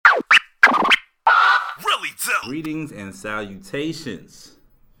Greetings and salutations.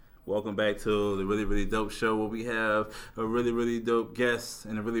 Welcome back to the Really, Really Dope Show, where we have a really, really dope guest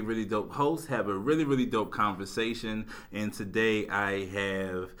and a really, really dope host have a really, really dope conversation. And today I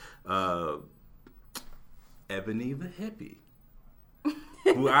have Ebony the Hippy,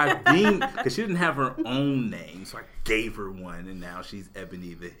 who I deemed, because she didn't have her own name, so I gave her one, and now she's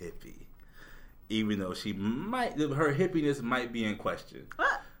Ebony the Hippy. Even though her hippiness might be in question.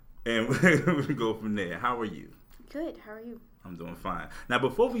 And we go from there. How are you? Good. How are you? I'm doing fine. Now,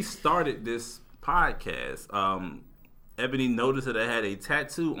 before we started this podcast, Ebony noticed that I had a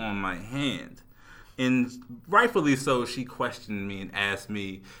tattoo on my hand. And rightfully so, she questioned me and asked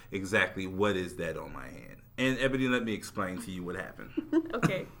me exactly what is that on my hand. And Ebony, let me explain to you what happened.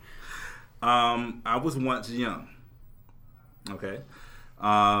 Okay. I was once young. Okay.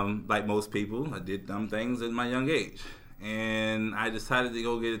 Like most people, I did dumb things at my young age. And I decided to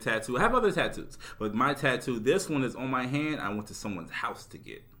go get a tattoo. I have other tattoos, but my tattoo, this one is on my hand. I went to someone's house to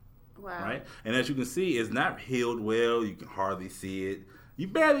get. Wow. Right? And as you can see, it's not healed well. You can hardly see it. You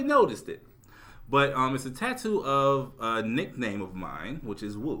barely noticed it. But it's a tattoo of a nickname of mine, which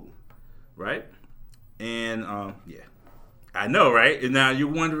is Woo. Right? And, yeah. I know, right? And now you're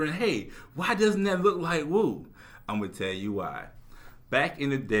wondering, hey, why doesn't that look like Woo? I'm going to tell you why. Back in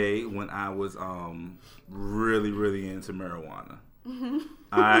the day when I was really, really into marijuana,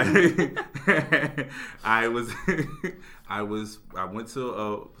 I went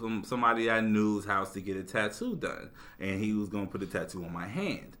to somebody I knew's house to get a tattoo done, and he was gonna put a tattoo on my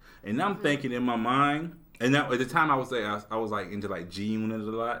hand. And I'm thinking in my mind, and now, at the time I was like into like G Unit a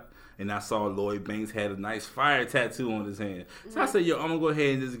lot. And I saw Lloyd Banks had a nice fire tattoo on his hand. So I said, yo, I'm going to go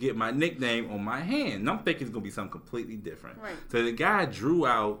ahead and just get my nickname on my hand. And I'm thinking it's going to be something completely different. Right. So the guy drew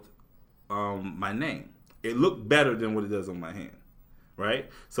out my name. It looked better than what it does on my hand. Right?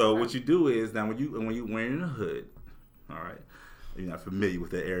 So what you do is, now when you're wearing a hood, all right, you're not familiar with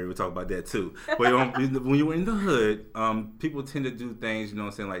that area. We'll talk about that too. But when you're in the hood, people tend to do things, you know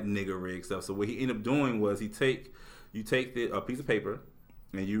what I'm saying, like nigger rig stuff. So what he ended up doing was you take a piece of paper,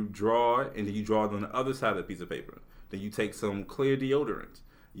 and you draw it, and then you draw it on the other side of the piece of paper. Then you take some clear deodorant.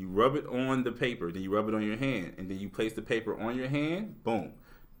 You rub it on the paper. Then you rub it on your hand. And then you place the paper on your hand. Boom.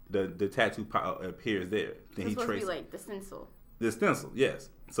 The tattoo appears there. Then it's supposed to be like the stencil. The stencil, yes.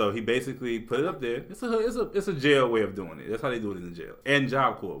 So he basically put it up there. It's a jail way of doing it. That's how they do it in the jail. And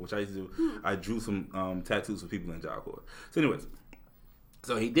Job Corps, which I used to do. I drew some tattoos for people in Job Corps. So anyways,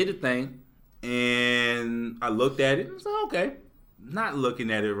 so he did the thing, and I looked at it, and I said, okay. Not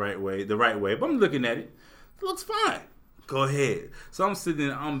looking at it the right way, but I'm looking at it. It looks fine. Go ahead. So I'm sitting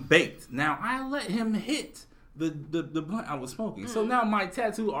there, I'm baked. Now I let him hit the blunt I was smoking. So now my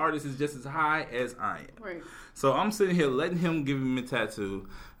tattoo artist is just as high as I am. Right. So I'm sitting here letting him give me a tattoo.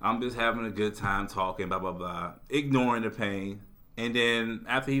 I'm just having a good time talking, blah, blah, blah, ignoring the pain. And then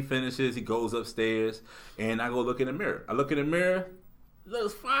after he finishes, he goes upstairs, and I go look in the mirror. I look in the mirror, it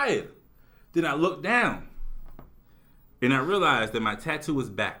looks fire. Then I look down. And I realized that my tattoo was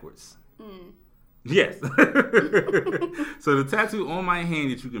backwards. Yes. So the tattoo on my hand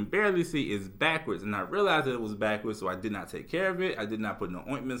that you can barely see is backwards. And I realized that it was backwards, so I did not take care of it. I did not put no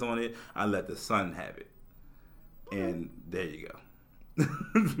ointments on it. I let the sun have it. And there you go.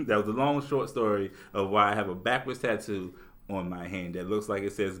 That was a long, short story of why I have a backwards tattoo on my hand that looks like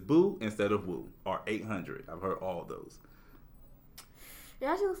it says Boo instead of Woo, or 800. I've heard all those. It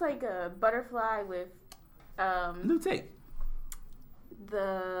actually looks like a butterfly with... New take.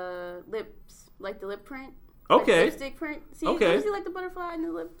 The lips, like the lip print. Okay. Like lipstick print. See, okay. You see like the butterfly in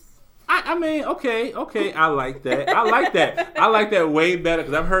the lips? I mean, okay. I like that. I like that way better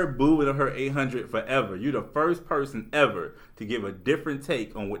because I've heard Boo and I've heard 800 forever. You're the first person ever to give a different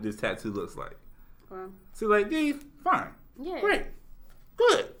take on what this tattoo looks like. Well. See, like, these, fine. Yeah. Great.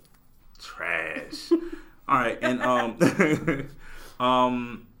 Good. Trash. All right. And,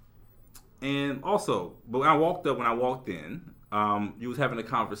 and also, but when I walked in, you was having a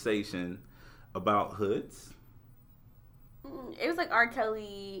conversation about hoods. It was like R.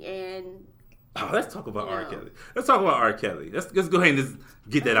 Kelly and... Oh, let's talk about R. Kelly. Let's talk about R. Kelly. Let's go ahead and just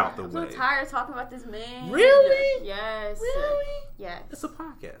get that out the way. I'm so tired of talking about this man. Really? Yes. Really? Yes. It's a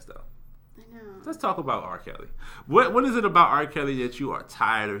podcast, though. I know. Let's talk about R. Kelly. What is it about R. Kelly that you are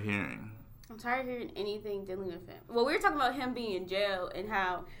tired of hearing? I'm tired of hearing anything dealing with him. Well, we were talking about him being in jail and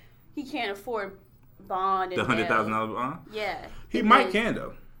how he can't afford bond. The $100,000 bond? Yeah. He might can,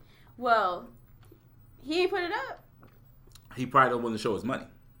 though. Well, he ain't put it up. He probably don't want to show his money.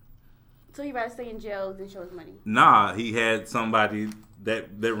 So he rather stay in jail than show his money. Nah, he had somebody, that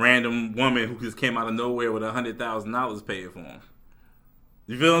random woman who just came out of nowhere with $100,000 paid for him.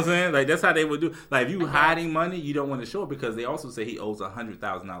 You feel what I'm saying? Like that's how they would do. Like if you hiding money, you don't want to show it because they also say he owes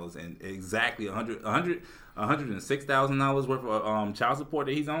 $100,000 and exactly $106,000 worth of child support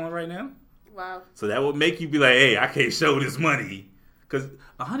that he's on right now. Wow. So that would make you be like, hey, I can't show this money because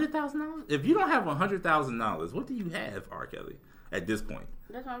 $100,000. If you don't have $100,000, what do you have, R. Kelly, at this point?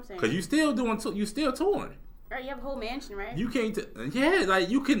 That's what I'm saying. Because you still you still touring. Right, you have a whole mansion, right? You can't. Like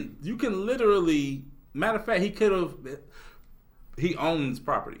you can literally. Matter of fact, he owns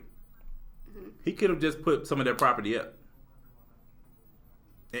property. Mm-hmm. He could have just put some of their property up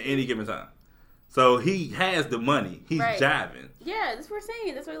at any given time. So he has the money. He's jiving. Yeah, that's what we're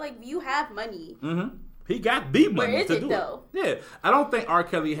saying. That's what you have money. Mm-hmm. He got the money. Where is it though? Yeah, I don't think R.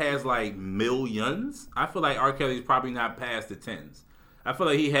 Kelly has like millions. I feel like R. Kelly's probably not past the tens. I feel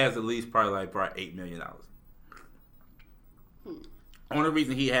like he has at least probably $8 million. Only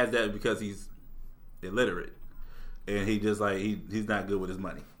reason he has that is because he's illiterate, and he just like he's not good with his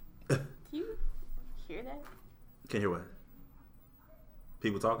money. Do you hear that? Can't hear what?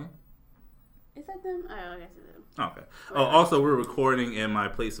 People talking? Is that them? Oh, I guess it's them. Okay. Oh, also we're recording in my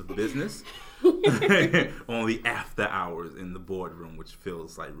place of business on the after hours in the boardroom, which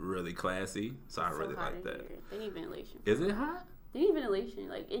feels like really classy. So I really like that. Here. They need ventilation. Is it hot? They need ventilation.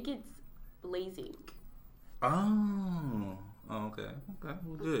 Like it gets blazing. Oh, okay. Well,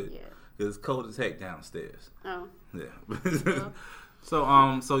 good. Yeah. It's cold as heck downstairs. Oh. Yeah.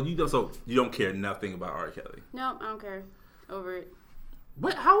 So you don't care nothing about R. Kelly. No, I don't care. Over it.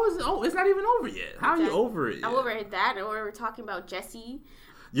 What? How is it? Oh, it's not even over yet. How are you over it? I'm over that. Or we're talking about Jesse.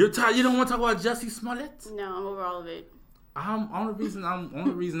 You're tired. You don't want to talk about Jesse Smollett? No, I'm over all of it. Only reason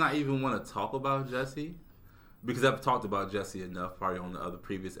I even want to talk about Jesse, because I've talked about Jesse enough probably on the other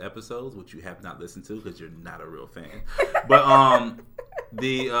previous episodes, which you have not listened to because you're not a real fan. But I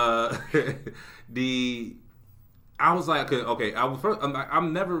was like, okay.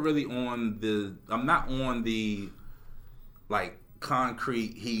 I'm never really on the. I'm not on the like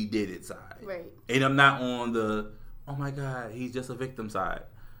concrete he did it side, right? And I'm not on the oh my god he's just a victim side.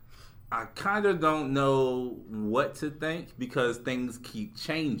 I kind of don't know what to think because things keep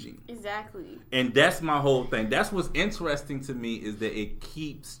changing. Exactly. And that's my whole thing. That's what's interesting to me is that it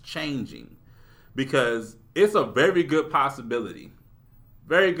keeps changing because it's a very good possibility.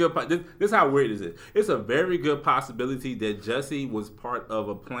 Very good. This is how weird this is. It's a very good possibility that Jesse was part of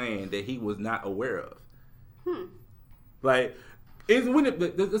a plan that he was not aware of. Like,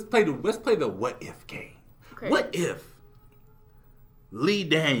 let's play the what if game. Okay. What if Lee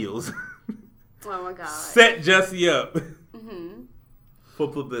Daniels oh my god set Jesse up for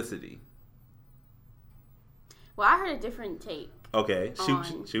publicity? Well, I heard a different take. Okay,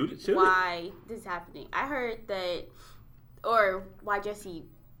 shoot it. Why this is happening? I heard that, or why Jesse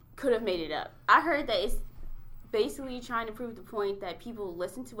could have made it up. I heard that it's basically trying to prove the point that people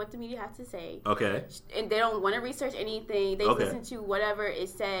listen to what the media has to say. Okay. And they don't want to research anything. They listen to whatever it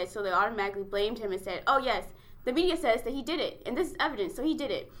says, so they automatically blamed him and said, oh, yes, the media says that he did it, and this is evidence, so he did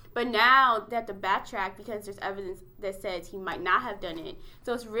it. But now they have to backtrack because there's evidence that says he might not have done it.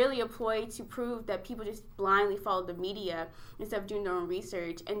 So it's really a ploy to prove that people just blindly follow the media instead of doing their own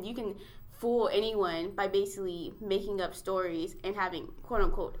research. And you can fool anyone by basically making up stories and having quote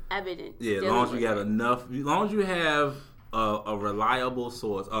unquote evidence. Yeah, as long as you got enough, as long as you have a reliable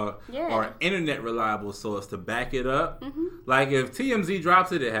source or an internet reliable source to back it up. Like if TMZ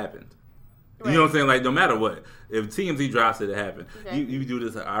drops it, it happened. Right. You know what I'm saying? Like no matter what, if TMZ drops it, it happened. Exactly. You do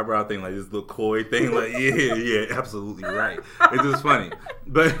this eyebrow thing, like this little coy thing, like yeah, absolutely right. It's just funny,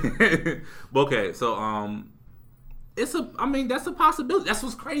 but okay, so that's a possibility. That's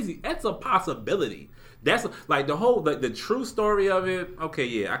what's crazy. That's a possibility. That's like the whole, the true story of it. Okay,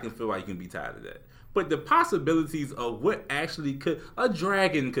 yeah, I can feel like you can be tired of that. But the possibilities of what actually a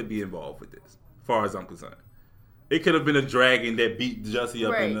dragon could be involved with this, as far as I'm concerned. It could have been a dragon that beat Jesse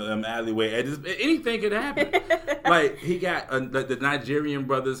up in the alleyway. Anything could happen. Like he got the Nigerian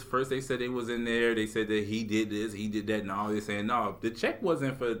brothers. First they said they was in there. They said that he did this, he did that, and all. They're saying no, the check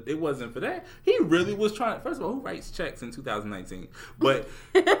wasn't for that. He really was trying. First of all, who writes checks in 2019? But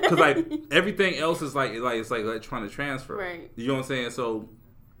because like everything else is like it's like trying to transfer. Right. You know what I'm saying? So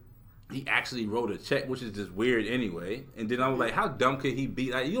he actually wrote a check, which is just weird anyway. And then I was like, how dumb could he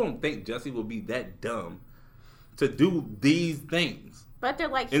be? Like, you don't think Jesse will be that dumb to do these things? But they're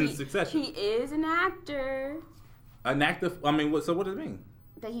like, in succession. He is an actor. An actor? I mean, what? So what does it mean?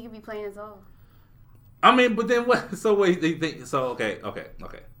 That he could be playing us all. I mean, but then what? So what they think? So okay. So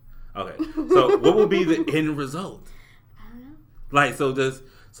what will be the end result? I don't know. Like, so does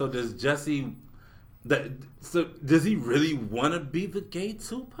Jesse? So does he really want to be the gay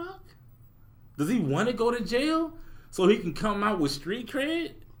Tupac? Does he want to go to jail? so he can come out with street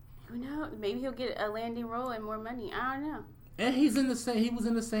cred. Who knows? Maybe he'll get a landing role and more money. I don't know. And he was in the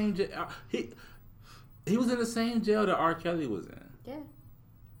same jail. He was in the same jail that R. Kelly was in. Yeah.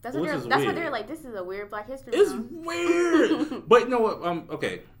 That's what they're like, this is a weird Black History Month. It's weird. But you know what?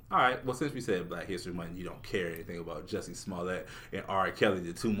 Okay. All right. Well, since we said Black History Month, you don't care anything about Jussie Smollett and R. Kelly,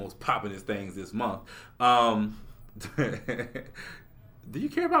 the two most popular things this month. Do you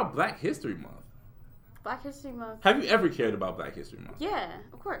care about Black History Month? Black History Month. Have you ever cared about Black History Month? Yeah,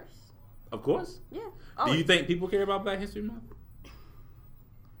 of course. Of course? Yeah. Always. Do you think people care about Black History Month?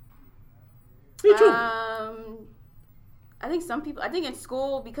 Me too. I think some people, in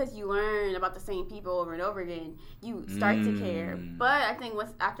school, because you learn about the same people over and over again, you start to care. But I think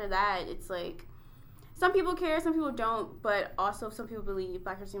after that, it's like, some people care, some people don't, but also some people believe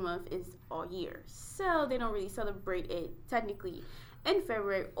Black History Month is all year. So they don't really celebrate it technically in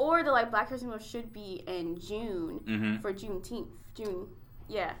February. Or the Black History Month should be in June for Juneteenth. June,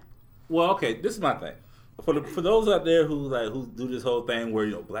 yeah. Well, okay, this is my thing. For those out there who do this whole thing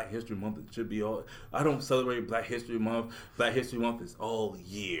where Black History Month it should be all. I don't celebrate Black History Month. Black History Month is all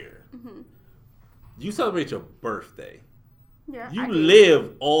year. Mm-hmm. You celebrate your birthday. Yeah, you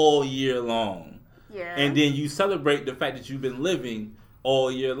live all year long. Yeah, and then you celebrate the fact that you've been living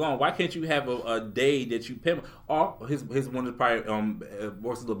all year long. Why can't you have a day that you pay? Or his one is probably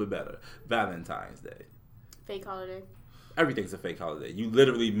works a little bit better. Valentine's Day. Fake holiday. Everything's a fake holiday. You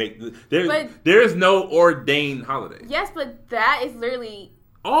literally make there is no ordained holiday. Yes, but that is literally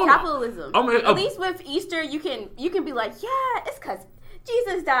capitalism. At least with Easter, you can be like, yeah, it's because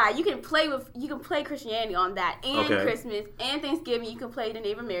Jesus died. You can play Christianity on that, and Christmas and Thanksgiving. You can play the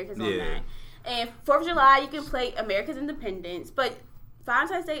Native Americans on that, and 4th of July you can play America's independence. But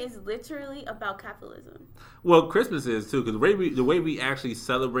Valentine's Day is literally about capitalism. Well, Christmas is too, because the way we actually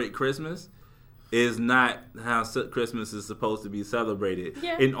celebrate Christmas is not how Christmas is supposed to be celebrated.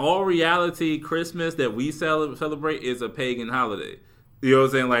 Yeah. In all reality, Christmas that we celebrate is a pagan holiday. You know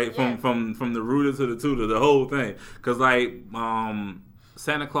what I'm saying? From the rooter to the tutor, the whole thing. Because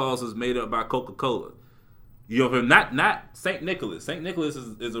Santa Claus is made up by Coca-Cola. You know, not Saint Nicholas. Saint Nicholas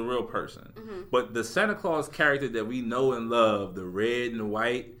is a real person. Mm-hmm. But the Santa Claus character that we know and love, the red and the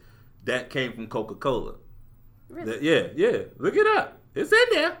white, that came from Coca-Cola. Really? Yeah. Look it up. It's in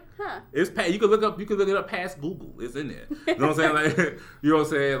there. Huh. You can look it up past Google. It's in there. You know what I'm saying? You know what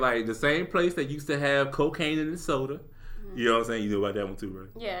I'm saying? Like the same place that used to have cocaine in the soda. Mm-hmm. You know what I'm saying? You know about that one too, right?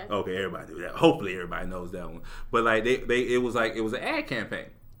 Yeah. Okay, everybody knew that. Hopefully everybody knows that one. But it was an ad campaign.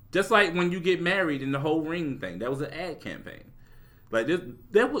 Just like when you get married and the whole ring thing, that was an ad campaign. Like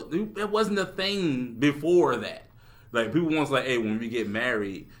that wasn't a thing before that. Like people once hey, when we get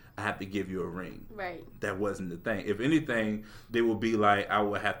married, I have to give you a ring. Right. That wasn't the thing. If anything, they would be like, I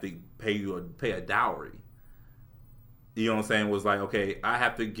would have to pay a dowry. You know what I'm saying? It was like, okay, I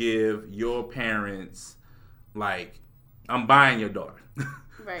have to give your parents, I'm buying your daughter.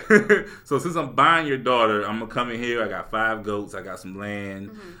 Right. So since I'm buying your daughter, I'm gonna come in here. I got 5 goats. I got some land.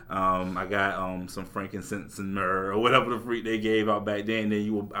 Mm-hmm. I got some frankincense and myrrh or whatever the freak they gave out back then.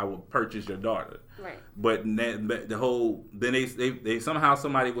 Then I will purchase your daughter. Right. But they somehow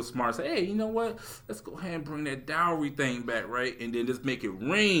somebody was smart. Say, hey, you know what? Let's go ahead and bring that dowry thing back, right? And then just make it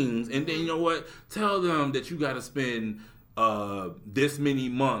rings. And then you know what? Tell them that you got to spend this many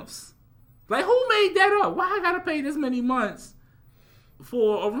months. Like who made that up? Why I got to pay this many months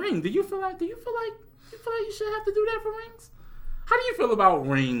for a ring? Do you feel like you should have to do that for rings? How do you feel about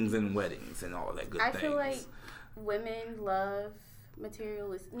rings and weddings and all that good things? I feel like women love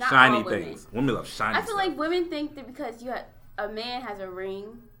materialistic, not shiny all women. things. Women love shiny. I feel like women think that because a man has a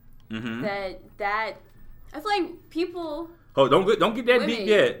ring, mm-hmm. that I feel like people. Oh, don't get that deep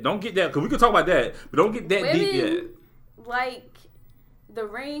yet. Don't get that because we can talk about that, but don't get that deep yet. Like the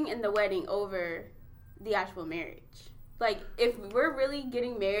ring and the wedding over the actual marriage. Like if we're really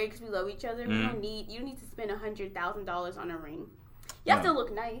getting married because we love each other, mm-hmm. You don't need to spend $100,000 on a ring. You have to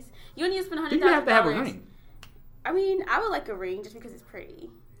look nice. You don't need to spend $100,000. You have to have a ring. I mean, I would like a ring just because it's pretty.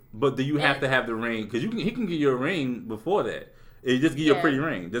 But do you have to have the ring? Because he can give you a ring before that. He just give you a pretty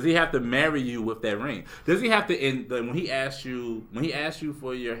ring. Does he have to marry you with that ring? Does he have to? When he asks you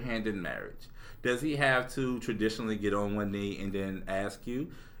for your hand in marriage, does he have to traditionally get on one knee and then ask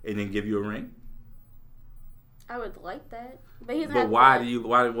you and then give you a ring? I would like that, but he doesn't. But why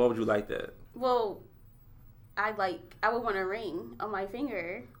would you like that? Well, I would want a ring on my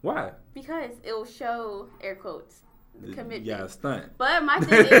finger. Why? Because it will show, air quotes, the commitment. Yeah, stunt. But my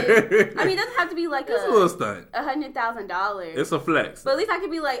thing is, I mean, it doesn't have to be like it's a little stunt. $100,000. It's a flex. But at least I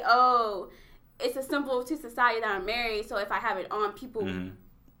could be like, oh, it's a symbol to society that I'm married. So if I have it on, people. Mm-hmm.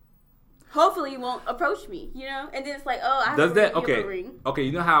 hopefully you won't approach me, you know? And then it's like, oh, I have a ring. Okay,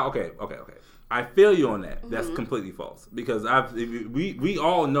 you know how, okay. I feel you on that. That's completely false. Because we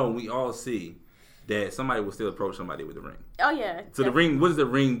all know, we all see that somebody will still approach somebody with a ring. Oh, yeah. So definitely. The ring, what does the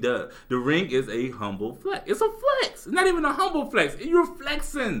ring do? The ring is a humble flex. It's a flex. It's not even a humble flex. You're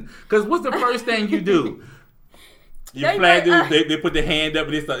flexing. Because what's the first thing you do? You flag dude, they put the hand up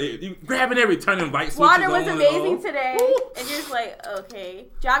and they start you grabbing every turn and light switches. Water was amazing today. And you're just like, okay.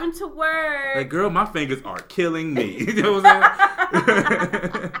 Driving to work. Like, girl, my fingers are killing me. You know what I'm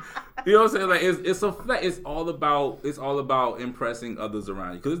saying? You know what I'm saying? Like it's all about impressing others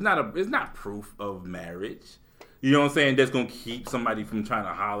around you. Because it's not proof of marriage. You know what I'm saying? That's gonna keep somebody from trying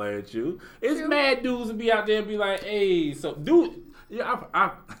to holler at you. It's mad dudes to be out there and be like, hey, so dude. Yeah,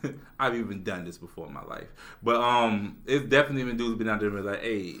 I've even done this before in my life, but it's definitely been dudes been out there and be like,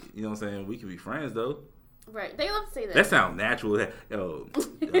 hey, you know what I'm saying? We could be friends though. Right? They love to say that. That sounds natural. Yo,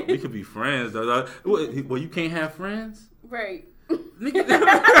 we could be friends though. Well, you can't have friends, right? You know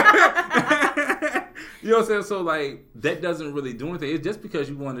what I'm saying? So like that doesn't really do anything. It's just because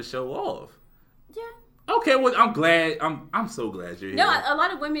you want to show off. Yeah. Okay. Well, I'm glad. I'm so glad you're here. No, a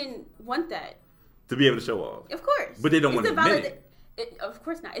lot of women want that. To be able to show off. Of course. But they don't want to admit it. Of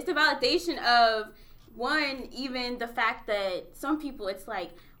course not. It's the validation of, one, even the fact that some people, it's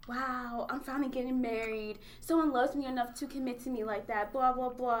like, wow, I'm finally getting married. Someone loves me enough to commit to me like that, blah, blah,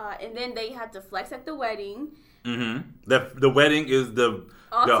 blah. And then they have to flex at the wedding. Mm-hmm. The wedding is the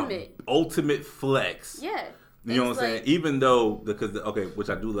ultimate flex. Yeah. You know what I'm saying? Even though, which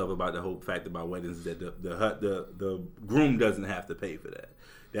I do love about the whole fact about weddings is that the groom doesn't have to pay for that.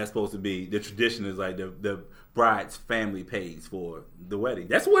 That's supposed to be, the tradition is like the bride's family pays for the wedding.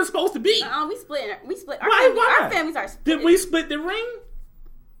 That's what it's supposed to be. We split. Why? Our families are split. Did we split the ring?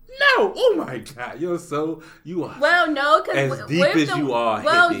 No. Oh my God. You are. Well, no, because as deep as you are.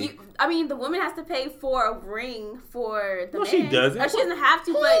 Well, the woman has to pay for a ring for the man. She doesn't. She doesn't have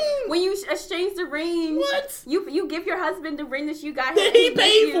to, but when you exchange the ring, what? You give your husband the ring that you got. That he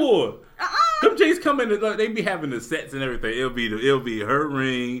paid for. Them Jays come in. They be having the sets and everything. It'll be her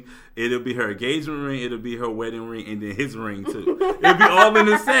ring. It'll be her engagement ring. It'll be her wedding ring, and then his ring too. It'll be all in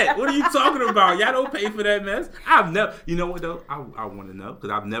the set. What are you talking about? Y'all don't pay for that mess. I've never. You know what though? I want to know because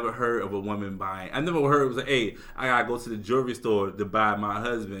I've never heard of a woman buying. I never heard it was like, hey, I gotta go to the jewelry store to buy my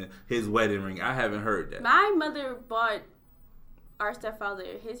husband his wedding ring. I haven't heard that. My mother bought our stepfather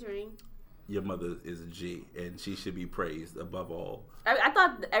his ring. Your mother is a G, and she should be praised above all. I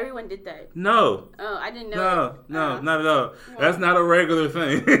thought everyone did that. No. Oh, I didn't know. No, not at all. Well, that's not a regular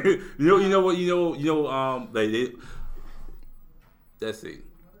thing. You know. Let's see.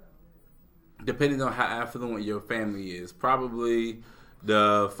 Depending on how affluent your family is, probably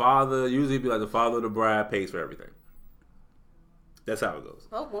the father, usually be like the father of the bride pays for everything. That's how it goes.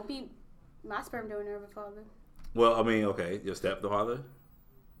 Well, won't be my sperm donor of a father. Well, I mean, okay, your stepfather.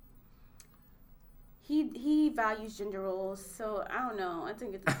 He values gender roles, so I don't know. I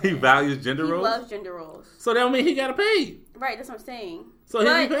think it's he values gender roles. He loves gender roles. So that don't mean he gotta pay. Right, that's what I'm saying. So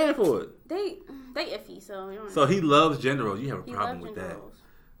he be paying for it. They iffy. So he loves gender roles. You have a problem with that.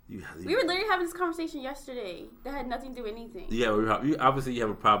 We were literally having this conversation yesterday that had nothing to do with anything. Yeah, obviously you have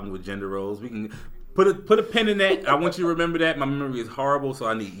a problem with gender roles. We can put a pin in that. I want you to remember that. My memory is horrible, so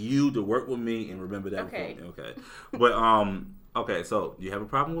I need you to work with me and remember that. Okay. Okay. But okay. So you have a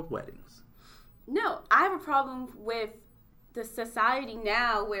problem with weddings? No, I have a problem with the society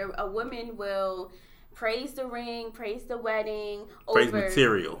now where a woman will praise the ring, praise the wedding, praise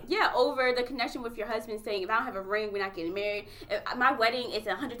material. Yeah, over the connection with your husband, saying if I don't have a ring, we're not getting married. If my wedding is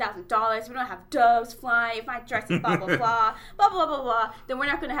 $100,000. We don't have doves flying. If my dress is blah blah blah blah blah blah blah, then we're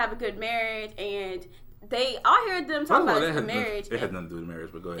not going to have a good marriage. And I heard them talk about the marriage. It has nothing to do with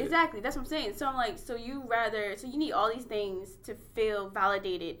marriage, but go ahead. Exactly, that's what I'm saying. So I'm like, so you need all these things to feel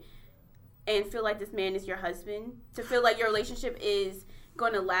validated. And feel like this man is your husband, to feel like your relationship is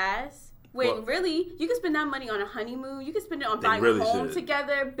going to last. When really, you can spend that money on a honeymoon. You can spend it on buying a home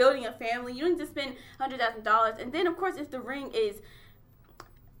together, building a family. You don't need to spend $100,000. And then, of course, if the ring is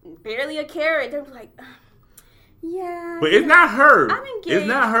barely a carat, they're like, yeah. But it's not her. I'm engaged. It's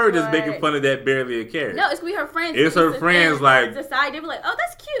not her that's making fun of that barely a carat. No, it's gonna be her friends. It's her friends like decide. They be like, oh,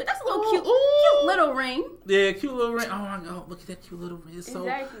 that's cute. That's a little cute little ring. Yeah, cute little ring. Oh my God, look at that cute little ring. It's so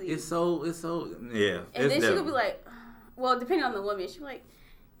yeah. And then she could be like, well, depending on the woman, she'll be like,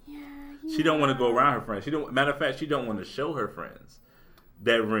 yeah. She don't want to go around her friends. Matter of fact, she don't want to show her friends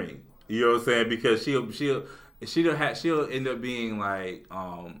that ring. You know what I'm saying? Because she'll end up being like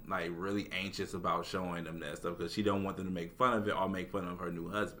really anxious about showing them that stuff because she don't want them to make fun of it or make fun of her new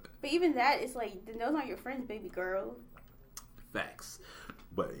husband. But even that is like, those aren't your friends, baby girl. Facts.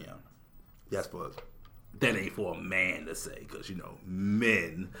 But yeah. That ain't for a man to say, because,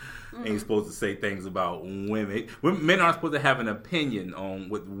 men ain't supposed to say things about women. Men aren't supposed to have an opinion on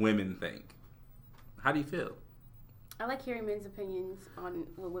what women think. How do you feel? I like hearing men's opinions on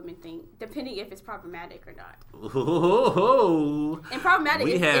what women think, depending if it's problematic or not. And problematic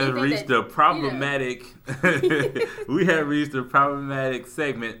we is have reached the problematic. We have reached the problematic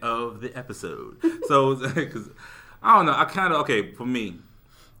segment of the episode. So, because I don't know, for me,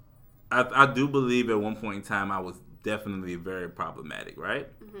 I do believe at one point in time I was definitely very problematic, right?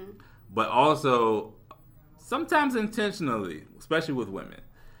 Mm-hmm. But also sometimes intentionally, especially with women.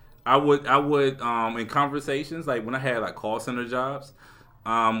 I would in conversations, like when I had like call center jobs,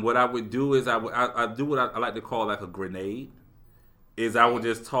 what I would do is I do what I like to call like a grenade. Is I would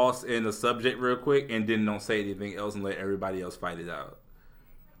just toss in the subject real quick and then don't say anything else and let everybody else fight it out.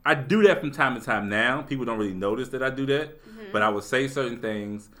 I do that from time to time now. People don't really notice that I do that, but I would say certain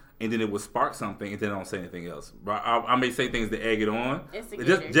things and then it would spark something and then I don't say anything else. But I may say things to egg it on,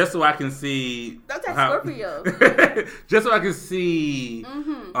 just so I can see. That's Scorpio. Just so I can see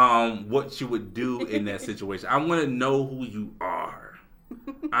what you would do in that situation. I want to know who you are.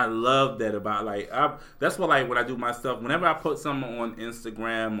 I love that about that's why when I do my stuff, whenever I put something on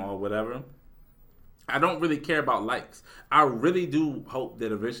Instagram or whatever, I don't really care about likes. I really do hope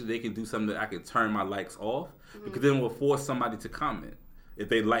that eventually they can do something that I can turn my likes off, because then it will force somebody to comment if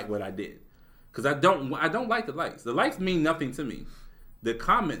they like what I did. Because I don't like the likes. The likes mean nothing to me. The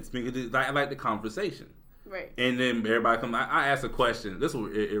comments mean I like the conversation. Right. And then everybody comes. I ask a question. This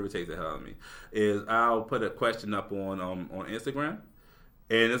will irritate the hell out of me. Is I'll put a question up on Instagram,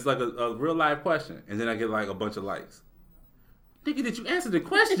 and it's like a real live question, and then I get like a bunch of likes. Nigga, did you answer the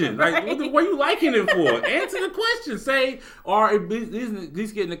question? Like, what are you liking it for? Answer the question. Say, or at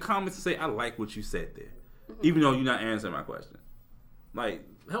least get in the comments and say, I like what you said there, even though you're not answering my question. Like,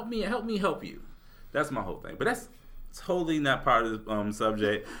 help me help you. That's my whole thing. But that's totally not part of the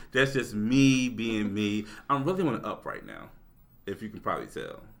subject. That's just me being me. I'm really on the up right now, if you can probably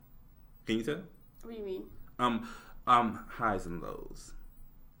tell. Can you tell? What do you mean? Highs and lows.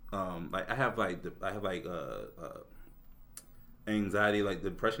 I have anxiety, like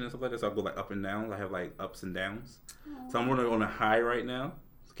depression and stuff like that. So I go like up and down. I have like ups and downs. So I'm on a high right now.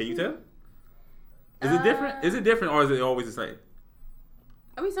 Can you tell? Is it different? Is it different, or is it always the same?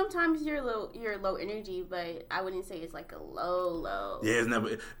 I mean, sometimes you're low energy, but I wouldn't say it's like a low. Yeah, it's never.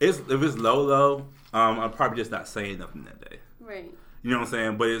 If it's low. I'm probably just not saying nothing that day. Right. You know what I'm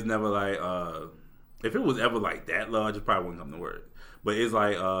saying? But it's never like. If it was ever like that low, I just probably wouldn't come to work. But it's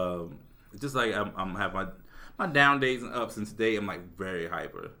like it's just like I'm having my down days and ups, and today I'm like very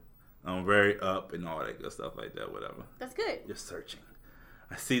hyper. I'm very up and all that good stuff like that. Whatever. That's good. You're searching.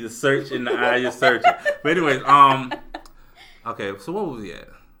 I see the search in the eye. You're searching. But anyways, okay, so what was we at?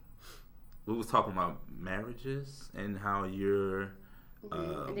 We was talking about marriages and how you're.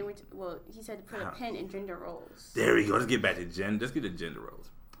 And then he said to put a pin in gender roles. There we go. Let's get back to gender. Let's get to gender roles.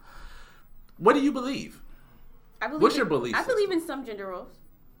 What do you believe? What's your belief? I believe in some gender roles.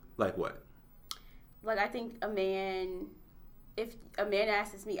 Like what? Like I think if a man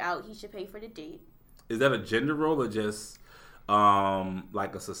asks me out, he should pay for the date. Is that a gender role or just?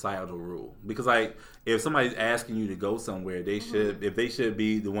 Like a societal rule, because like if somebody's asking you to go somewhere, they should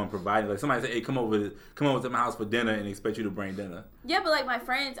be the one providing. Like somebody say, "Hey, come over to my house for dinner," and expect you to bring dinner. Yeah, but like my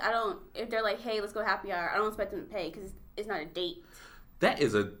friends, if they're like, "Hey, let's go happy hour," I don't expect them to pay because it's not a date. I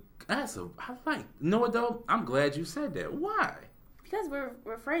like. You know what though? I'm glad you said that. Why? Because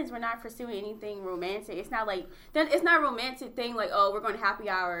we're friends. We're not pursuing anything romantic. It's not like it's not a romantic thing. Like, oh, we're going to happy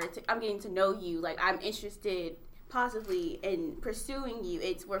hour. I'm getting to know you. Like I'm interested. Possibly in pursuing you.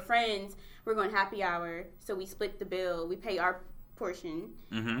 We're friends, we're going happy hour, so we split the bill, we pay our portion,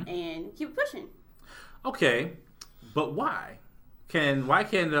 and keep pushing. Okay, but why can't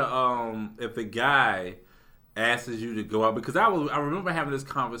the if the guy asks you to go out, because I remember having this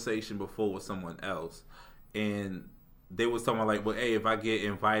conversation before with someone else, and they was talking about like, well, hey, if I get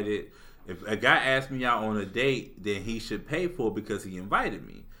invited, if a guy asks me out on a date, then he should pay for it because he invited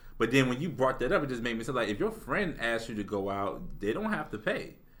me. But then when you brought that up, it just made me say, like, if your friend asks you to go out, they don't have to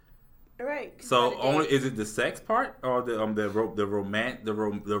pay. Right. So is it the sex part or the romance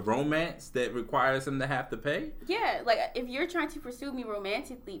that requires him to have to pay? Yeah, like if you're trying to pursue me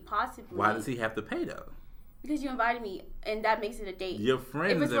romantically, possibly. Why does he have to pay though? Because you invited me, and that makes it a date. Your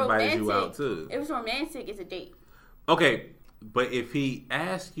friends invited you out too. If it's romantic, it's a date. Okay, but if he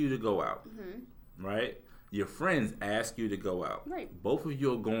asks you to go out, right? Your friends ask you to go out. Right. Both of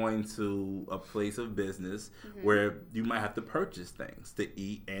you are going to a place of business where you might have to purchase things to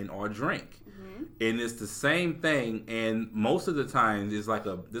eat and or drink. And it's the same thing. And most of the times, this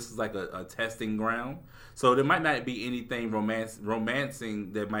is like a testing ground. So there might not be anything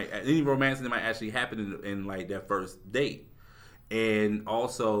romancing that might actually happen in like that first date. And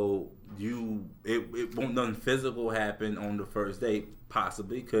also, it won't nothing physical happen on the first date.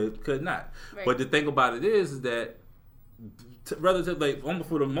 Possibly could not. Right. But the thing about it is that relatively, almost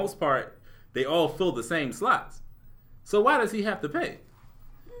for the most part, they all fill the same slots. So why does he have to pay?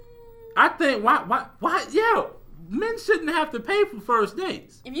 I think why? Yeah, men shouldn't have to pay for first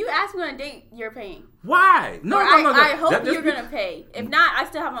dates. If you ask me on a date, you're paying. Why? No. I hope you're gonna pay. If not, I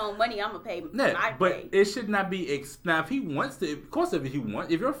still have my own money. I'm gonna pay. Yeah, but it should not be. Now, if he wants to, of course, if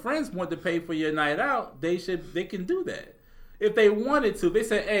your friends want to pay for your night out, they can do that. If they wanted to, they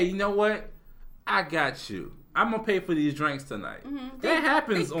say, "Hey, you know what? I got you. I'm gonna pay for these drinks tonight." That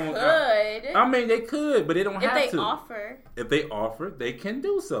happens they on. Could. I mean, they could, but they don't have to. If they offer, they can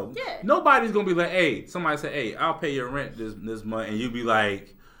do so. Yeah. Nobody's gonna be like, "Hey," somebody say, "Hey, I'll pay your rent this month," and you be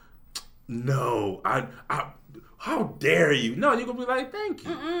like, "No, I how dare you?" No, you're gonna be like, "Thank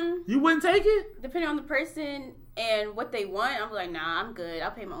you." You wouldn't take it? Depending on the person and what they want, I'm like, "Nah, I'm good. I'll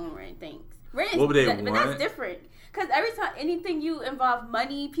pay my own rent. Thanks." Rent, what would they want? But that's different. Because every time anything you involve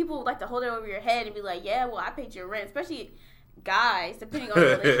money, people like to hold it over your head and be like, "Yeah, well, I paid your rent." Especially guys, depending on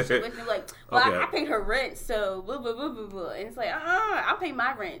the relationship with them, like, "Well, okay. I paid her rent, so blah blah blah blah blah." And it's like, I'll pay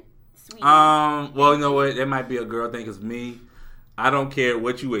my rent. Sweet. Well, you know what? That might be a girl thing. Cause me, I don't care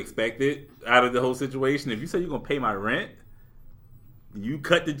what you expected out of the whole situation. If you say you're gonna pay my rent, you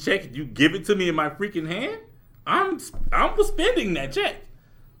cut the check, you give it to me in my freaking hand. I'm spending that check.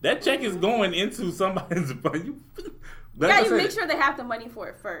 That check is going into somebody's. You make sure they have the money for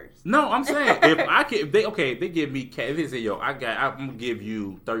it first. No, I'm saying if they give me cash, if they say, "Yo, I'm gonna give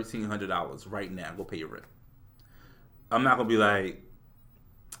you $1,300 right now. Go pay your rent." I'm not gonna be like,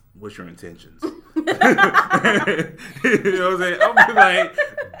 "What's your intentions?" You know what I'm saying? I'm gonna be like,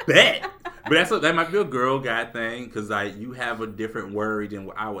 "Bet." But that might be a girl guy thing because like you have a different worry than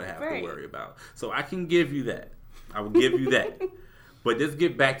what I would have to worry about. So I can give you that. I will give you that. But let's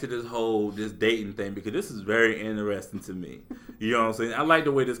get back to this dating thing because this is very interesting to me. You know what I'm saying? I like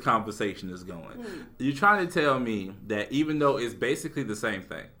the way this conversation is going. You're trying to tell me that even though it's basically the same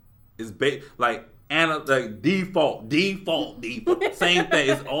thing, it's like default, same thing.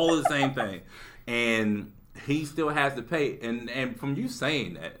 It's all the same thing, and he still has to pay. And from you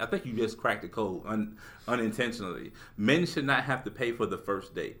saying that, I think you just cracked the code unintentionally. Men should not have to pay for the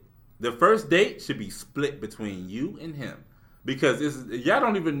first date. The first date should be split between you and him. Because y'all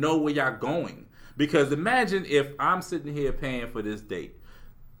don't even know where y'all going. Because imagine if I'm sitting here paying for this date.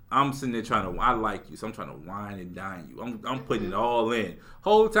 I'm sitting there I like you, so I'm trying to wine and dine you. I'm putting it all in.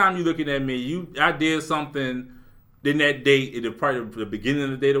 Whole time you looking at me, I did something in that date, at the beginning of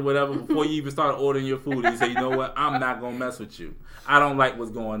the date or whatever, before you even started ordering your food, and you say, "You know what, I'm not going to mess with you. I don't like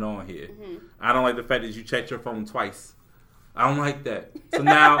what's going on here. I don't like the fact that you checked your phone twice. I don't like that. So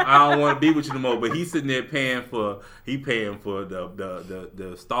now I don't want to be with you no more." But he's sitting there paying for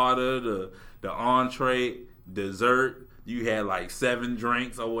the starter, the entree, dessert. You had like 7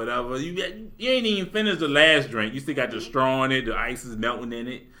 drinks or whatever. You ain't even finished the last drink. You still got the straw in it. The ice is melting in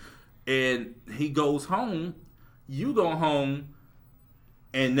it. And he goes home. You go home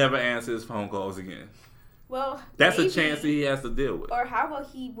and never answer his phone calls again. Well, that's a chance that he has to deal with. Or how about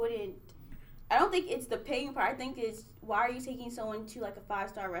he wouldn't? I don't think it's the paying part. I think it's why are you taking someone to like a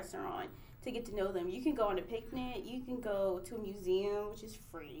 5-star restaurant to get to know them? You can go on a picnic. You can go to a museum, which is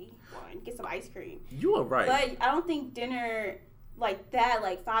free. Get some ice cream. You are right. But I don't think dinner like that,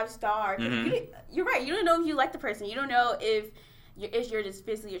 like 5-star. You're right. You don't know if you like the person. You don't know if you're just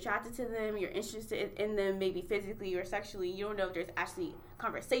physically attracted to them. You're interested in them, maybe physically or sexually. You don't know if there's actually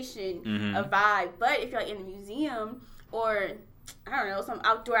conversation, a vibe. But if you're like in a museum or I don't know, some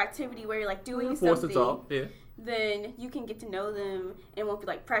outdoor activity where you're like doing something, to talk. then you can get to know them and won't be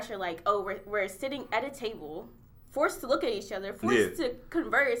like pressure like, oh, we're sitting at a table, forced to look at each other, forced to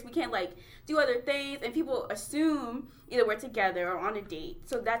converse. We can't like do other things, and people assume either we're together or on a date.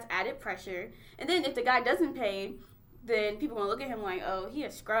 So that's added pressure. And then if the guy doesn't pay, then people gonna look at him like, oh, he a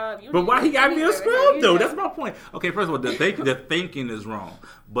scrub. But why he gotta be a scrub though? That's my point. Okay, first of all, the thinking is wrong.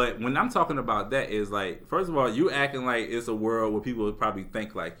 But when I'm talking about that, is like, first of all, you acting like it's a world where people probably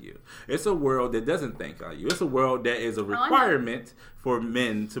think like you. It's a world that doesn't think like you. It's a world that is a requirement for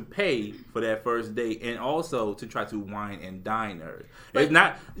men to pay for that first date and also to try to wine and dine her. But it's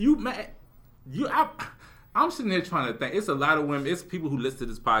not you, man. I'm sitting here trying to think. It's a lot of women. It's people who listen to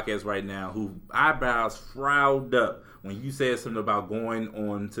this podcast right now who eyebrows frowned up when you said something about going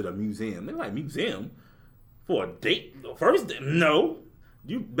on to the museum. They're like, museum? For a date? The first date? No.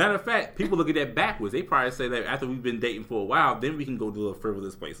 Matter of fact, people look at that backwards. They probably say that after we've been dating for a while, then we can go to little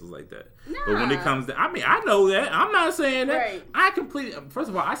frivolous places like that. Nah. But when it comes to, I know that. I'm not saying that. Right. First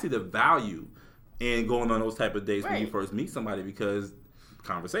of all, I see the value in going on those type of dates when you first meet somebody because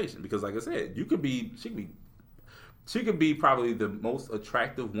conversation. Because like I said, she could be probably the most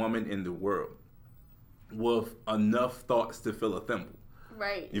attractive woman in the world with enough thoughts to fill a thimble.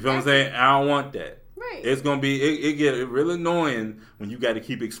 Right. You feel what I'm saying? I don't want that. Right. It's gonna be it get really annoying when you got to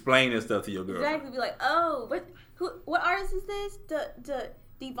keep explaining stuff to your girl. Exactly. Be like, oh, what artist is this? The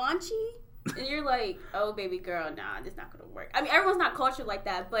Divanchi? And you're like, oh, baby girl, nah, this not gonna work. I mean, everyone's not cultured like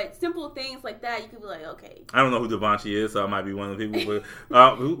that, but simple things like that, you could be like, okay. I don't know who Divanchi is, so I might be one of the people.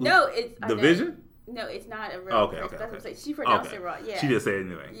 But no, it's Division. No, it's not a real person. That's what I'm saying. She pronounced it wrong. Yeah. She just said it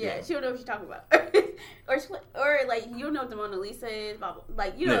anyway. Yeah, she don't know what she's talking about. or like, you don't know what the Mona Lisa is. Blah, blah.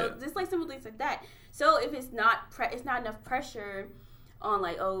 Like, just like simple things like that. So if it's not enough pressure on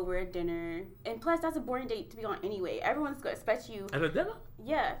like, oh, we're at dinner. And plus, that's a boring date to be on anyway. Everyone's going to expect you. At a dinner?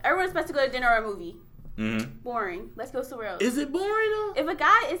 Yeah. Everyone expects to go to dinner or a movie. Mm-hmm. Boring. Let's go somewhere else. Is it boring though? If a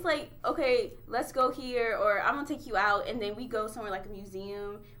guy is like, okay, let's go here, or I'm going to take you out, and then we go somewhere like a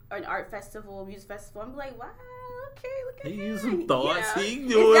museum or an art festival, music festival. I'm like, wow, okay, look at him. He used some thoughts. He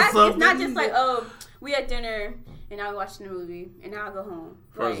doing something. It's not just like, oh, we at dinner and now we're watching the movie and now I go home.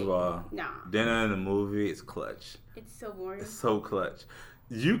 First of all, dinner and a movie is clutch. It's so boring. It's so clutch.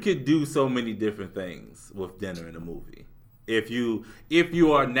 You could do so many different things with dinner and a movie if you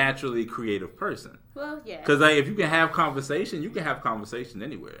are a naturally creative person. Well, yeah. Because like, if you can have conversation, you can have conversation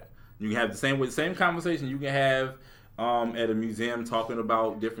anywhere. You can have the same conversation you can have at a museum talking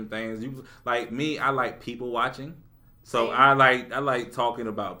about different things. You like me, I like people watching. So I like talking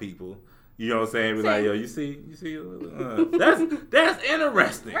about people. You know what I'm saying? Be like, yo, you see, that's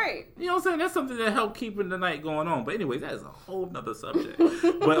interesting. Right. You know what I'm saying? That's something that help keeping the night going on. But anyways, that is a whole nother subject.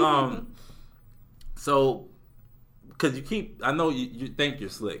 But so because I know you think you're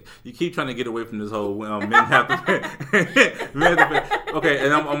slick. You keep trying to get away from this whole men have to pay. Okay,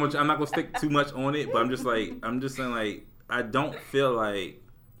 and I'm not gonna stick too much on it, but I'm just saying like I don't feel like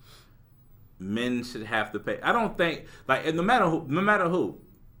men should have to pay. I don't think like no matter who.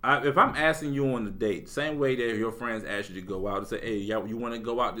 If I'm asking you on a date, same way that your friends ask you to go out and say, hey, you want to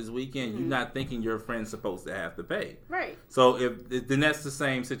go out this weekend? Mm-hmm. You're not thinking your friend's supposed to have to pay. Right. So then that's the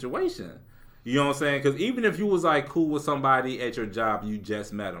same situation. You know what I'm saying? Because even if you was like cool with somebody at your job, you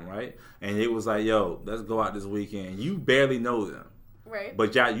just met them, right? And it was like, yo, let's go out this weekend. You barely know them. Right.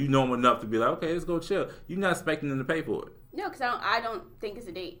 But you know them enough to be like, okay, let's go chill. You're not expecting them to pay for it. No, because I don't think it's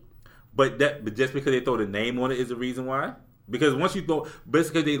a date. But just because they throw the name on it is the reason why? Because once you throw,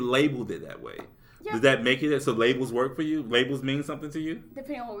 basically they labeled it that way. Yeah. Does that make it so labels work for you? Labels mean something to you?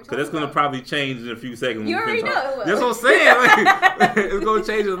 Depending on what we're talking about. Because that's going to probably change in a few seconds. You already know it will. That's what I'm saying. Like, it's going to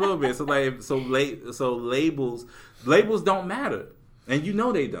change a little bit. So labels don't matter. And you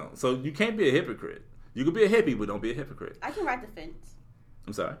know they don't. So you can't be a hypocrite. You can be a hippie, but don't be a hypocrite. I can ride the fence.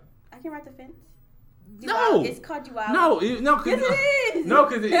 I'm sorry? I can ride the fence. No, it's called you out. No, yes, it is. No,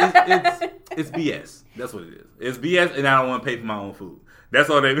 because it's BS. That's what it is. It's BS, and I don't want to pay for my own food. That's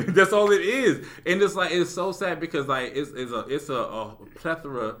all it is. And it's like it's so sad because like it's a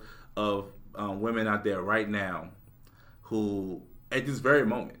plethora of women out there right now who at this very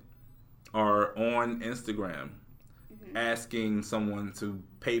moment are on Instagram asking someone to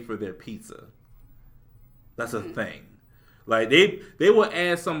pay for their pizza. That's a thing. Like they will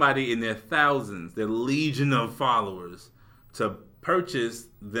ask somebody in their thousands, their legion of followers, to purchase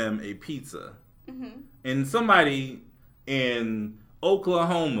them a pizza, and somebody in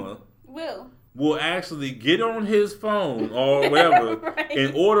Oklahoma will actually get on his phone or whatever right.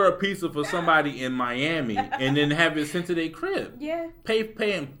 and order a pizza for somebody in Miami and then have it sent to their crib. Yeah,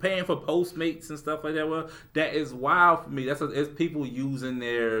 paying for Postmates and stuff like that. Well, that is wild for me. It's people using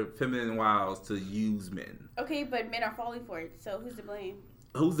their feminine wiles to use men. Okay, but men are falling for it. So who's to blame?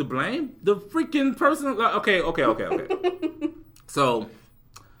 Who's to blame? The freaking person. Okay. So,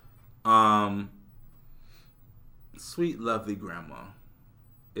 sweet, lovely grandma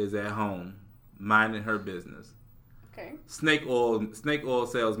is at home minding her business. Okay. Snake oil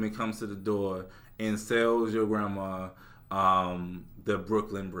salesman comes to the door and sells your grandma the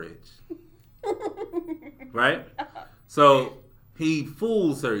Brooklyn Bridge. Right? So He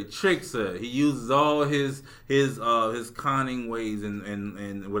fools her, he tricks her, he uses all his conning ways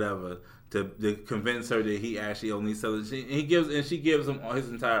and whatever to convince her that he actually only sells. She gives him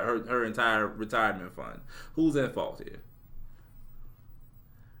his her entire retirement fund. Who's at fault here?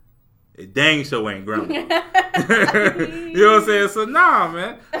 It dang sure ain't grandma. You know what I'm saying? So nah,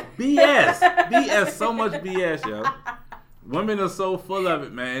 man, BS, so much BS, yo. Women are so full of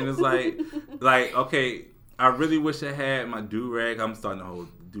it, man. It's like okay. I really wish I had my do-rag. I'm starting the whole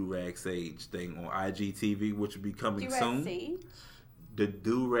do-rag sage thing on IGTV, which will be coming soon. Sage? The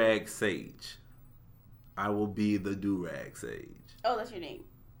do-rag sage. I will be the do-rag sage. Oh, that's your name.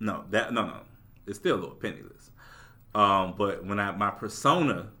 No. It's still a little penniless. But when my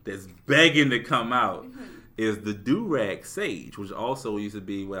persona that's begging to come out is the do-rag sage, which also used to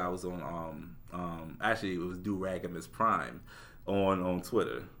be what I was on. Actually, it was do-ragamus prime on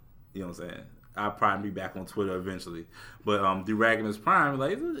Twitter. You know what I'm saying? I'll probably be back on Twitter eventually. But do-ragamus prime,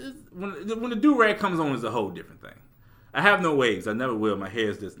 like when the do-rag comes on, is a whole different thing. I have no waves. I never will. My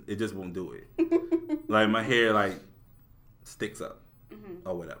hair just won't do it. Like my hair sticks up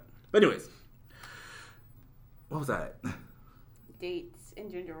or whatever. But anyways, what was that? Dates and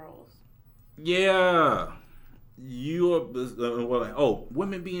gender roles. Yeah,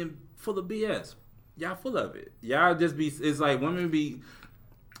 women being full of BS. Y'all full of it. Y'all just be. It's like women be.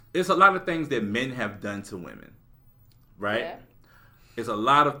 It's a lot of things that men have done to women, right? Yeah. It's a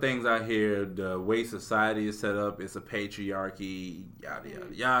lot of things out here. The way society is set up, it's a patriarchy, yada, yada,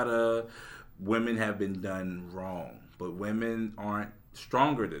 yada. Women have been done wrong, but women aren't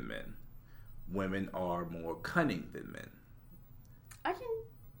stronger than men. Women are more cunning than men. I can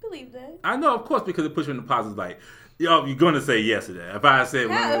believe that. I know, of course, because it puts you in the positive light. Yo, you're gonna say yes to that. If I say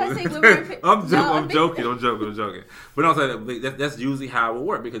women, I'm joking. But also, that's usually how it will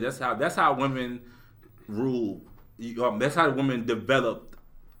work because that's how women rule. That's how women developed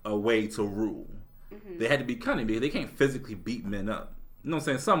a way to rule. Mm-hmm. They had to be cunning because they can't physically beat men up. You know what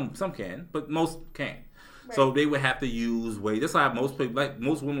I'm saying? Some can, but most can't. Right. So they would have to use ways. That's how most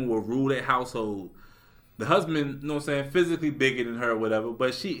women will rule their household. The husband, you know what I'm saying, physically bigger than her or whatever,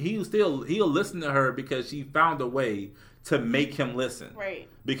 but he'll listen to her because she found a way to make him listen. Right.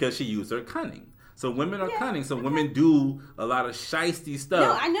 Because she used her cunning. So women are cunning. So women do a lot of shiesty stuff.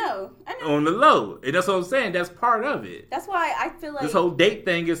 No, I know. On the low. And that's what I'm saying. That's part of it. That's why I feel like this whole date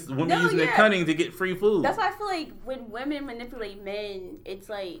thing is women using their cunning to get free food. That's why I feel like when women manipulate men, it's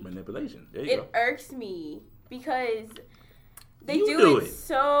like manipulation. There you go. It irks me because they do it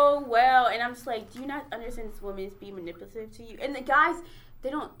so well, and I'm just like, do you not understand this woman is being manipulative to you? And the guys,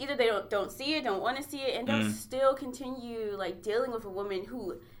 they don't see it, don't want to see it, and they'll still continue like dealing with a woman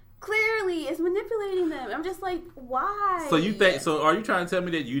who clearly is manipulating them. I'm just like, why? So you think? So are you trying to tell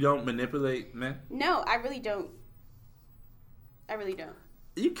me that you don't manipulate men? No, I really don't.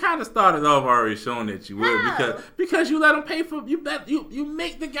 You kind of started off already showing that you would because you let them pay for you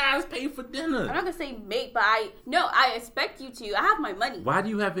make the guys pay for dinner. I'm not gonna say make, but I expect you to. I have my money. Why do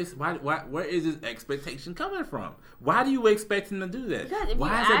you have this? Why where is this expectation coming from? Why do you expect him to do that? Because if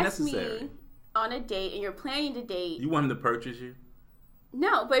why you is that ask necessary? Me on a date and you're planning to date, you want him to purchase you?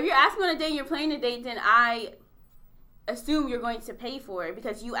 No, but if you're asking me on a date and you're planning a date, then I assume you're going to pay for it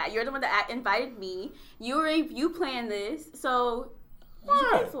because you're the one that invited me. You planned this, so. You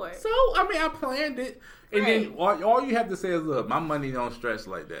should pay for it. So, I planned it. And then all you have to say is, look, my money don't stretch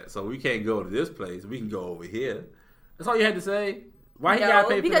like that. So we can't go to this place. We can go over here. That's all you had to say? Why he got to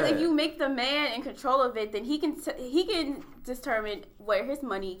pay for that? Because if you make the man in control of it, then he can determine where his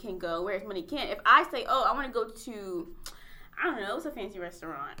money can go, where his money can't. If I say, oh, I want to go to, I don't know, what's a fancy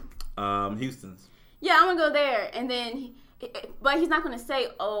restaurant? Houston's. Yeah, I want to go there. And then, but he's not going to say,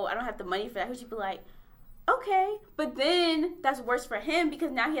 oh, I don't have the money for that. He should be like, okay, but then that's worse for him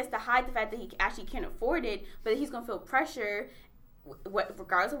because now he has to hide the fact that he actually can't afford it, but he's going to feel pressure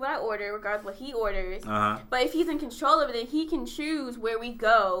regardless of what I order, regardless of what he orders. Uh-huh. But if he's in control of it, then he can choose where we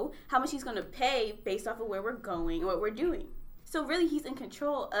go, how much he's going to pay based off of where we're going or what we're doing. So really, he's in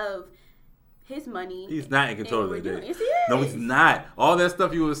control of his money. He's not in control of it. Yes, he is. No, he's not. All that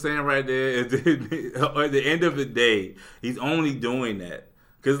stuff you were saying right there, at the end of the day, he's only doing that.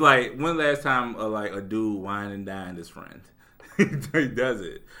 Cause like, when last time a dude wine and dine his friend? He does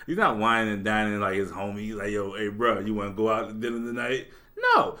it. He's not whining and dining like his homie. He's like, yo, hey, bro, you want to go out to dinner tonight?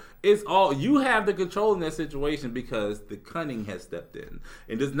 No, it's all you have the control in that situation because the cunning has stepped in,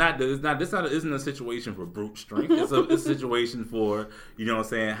 and isn't a situation for brute strength. It's a situation for, you know what I'm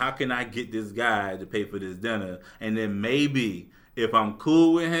saying? How can I get this guy to pay for this dinner? And then maybe if I'm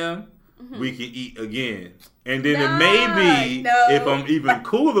cool with him, we can eat again. And then maybe if I'm even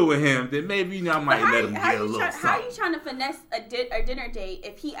cooler with him, then maybe I might let him get a little something. How are you trying to finesse a dinner date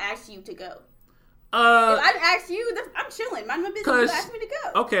if he asks you to go? If I ask you, I'm chilling. Mind my business. You ask me to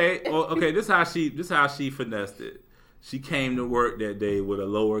go. Okay. This how she finessed it. She came to work that day with a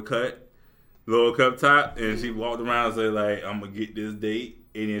lower cup top, and she walked around and said, like, I'm gonna get this date,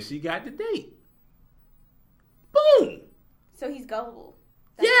 and then she got the date. Boom. So he's gullible.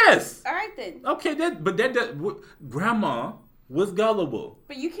 Yes. All right then. Okay, Grandma was gullible.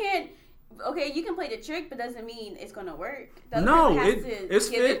 But you can't. Okay, you can play the trick, but doesn't mean it's gonna work. It's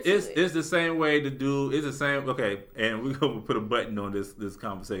the same way the dude. It's the same. Okay, and we're gonna put a button on this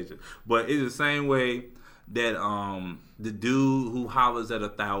conversation, but it's the same way that the dude who hollers at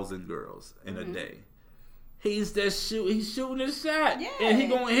 1,000 girls in a day. He's shooting a shot, and he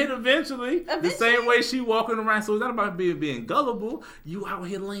gonna hit eventually. The same way she walking around. So it's not about being gullible. You out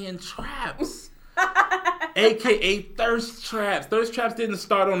here laying traps. AKA thirst traps. Thirst traps didn't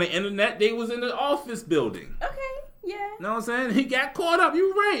start on the internet. They was in the office building. Okay, yeah. You know what I'm saying? He got caught up.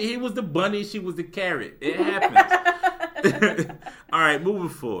 You're right. He was the bunny. She was the carrot. It happens. All right, moving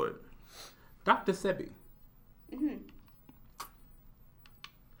forward. Dr. Sebi.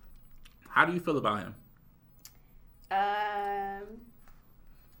 How do you feel about him? I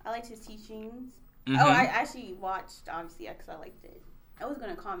liked his teachings. I actually watched, obviously, because I liked it. I was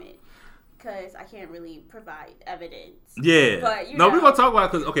going to comment. Because I can't really provide evidence. Yeah. But, we're going to talk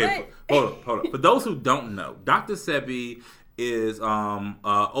about it because, hold on. For those who don't know, Dr. Sebi is an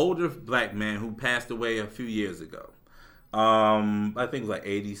older black man who passed away a few years ago. I think it was like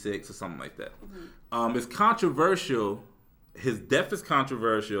 86 or something like that. It's controversial. His death is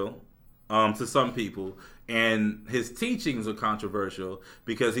controversial to some people. And his teachings are controversial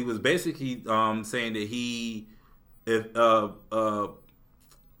because he was basically saying that he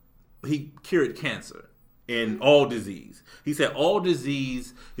cured cancer and all disease. He said all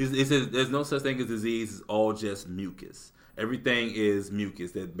disease, he says there's no such thing as disease, it's all just mucus. Everything is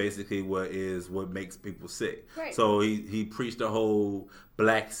mucus. That basically what makes people sick. Right. So he preached the whole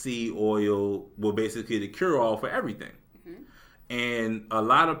black seed oil, basically the cure all for everything. And a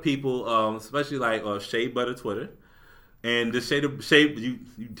lot of people, especially like Shea Butter Twitter, and the shade you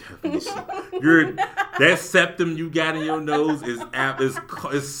definitely that septum you got in your nose is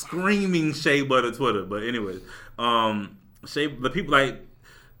screaming Shea Butter Twitter. But anyways, the people like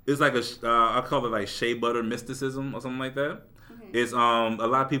it's like I call it like Shea Butter mysticism or something like that. It's a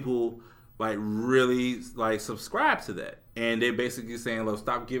lot of people like really like subscribe to that, and they're basically saying, look,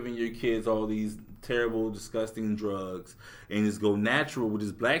 stop giving your kids all these terrible, disgusting drugs and just go natural with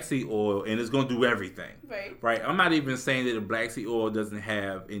this black seed oil, and it's going to do everything. Right. I'm not even saying that the black seed oil doesn't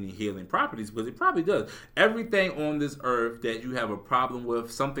have any healing properties, because it probably does. Everything on this earth that you have a problem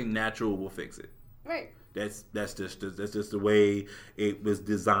with, something natural will fix it. Right. That's just the way it was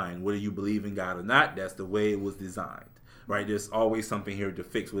designed. Whether you believe in God or not, that's the way it was designed. Right? There's always something here to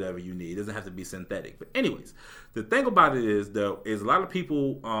fix whatever you need. It doesn't have to be synthetic. But anyways, the thing about it is a lot of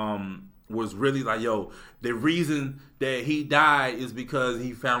people was really like, yo, the reason that he died is because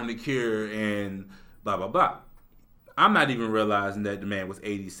he found the cure and blah, blah, blah. I'm not even realizing that the man was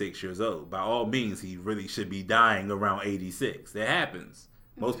 86 years old. By all means, he really should be dying around 86. That happens.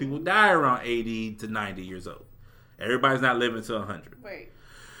 Most people die around 80 to 90 years old. Everybody's not living to 100. Right.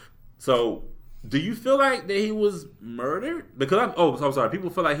 So, do you feel like that he was murdered? Because I'm sorry. People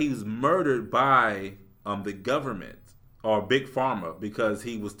feel like he was murdered by the government or Big Pharma because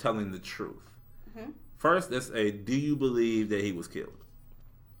he was telling the truth. First, do you believe that he was killed?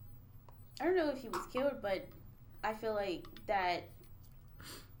 I don't know if he was killed, but I feel like that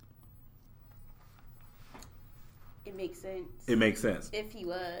it makes sense. It makes sense. If he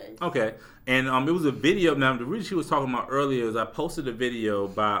was. Okay. And it was a video. Now, the reason she was talking about earlier is I posted a video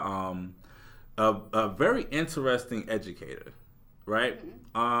by a very interesting educator, right?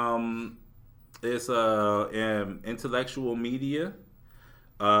 It's intellectual media.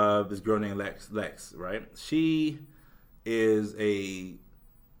 This girl named Lex, right? She is a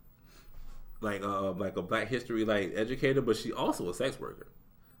Black history educator, but she also a sex worker,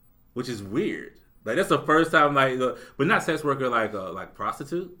 which is weird. Like that's the first time, but not sex worker like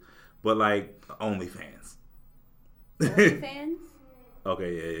prostitute, but like OnlyFans. OnlyFans.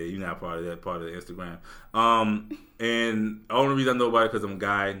 Okay, yeah, you're not part of the Instagram. And the only reason I know about it because I'm a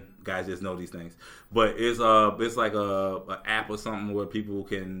guy. Guys just know these things. But it's like a app or something where people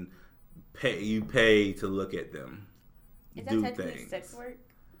can pay to look at them. Is that technically sex work?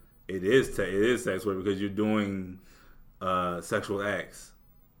 It is sex work because you're doing sexual acts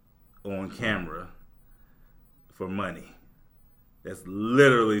on camera for money. That's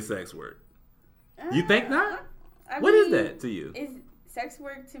literally sex work. You think not? What is that to you? Is sex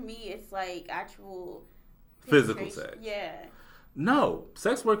work to me? It's like actual physical sex. Yeah. No,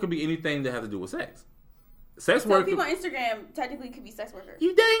 sex work could be anything that has to do with sex. Sex work. People on Instagram technically could be sex workers.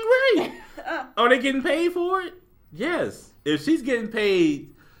 You dang right. Are they getting paid for it? Yes. If she's getting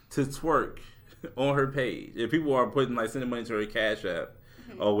paid to twerk on her page, if people are putting like sending money to her Cash App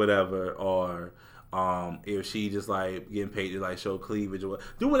or whatever, or if she just like getting paid to like show cleavage or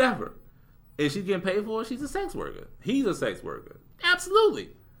do whatever, if she's getting paid for it, she's a sex worker. He's a sex worker.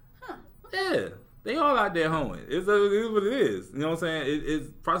 Absolutely. Huh. Yeah. They all out there hoeing. It is what it is. You know what I'm saying?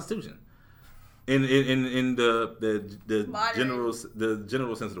 It's prostitution. In the general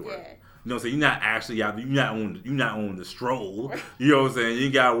sense of the word. Yeah. You know what I'm saying? You're not actually out. You're not on the stroll. You know what I'm saying? You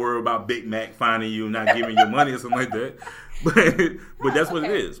ain't got to worry about Big Mac finding you and not giving you money or something like that. But that's what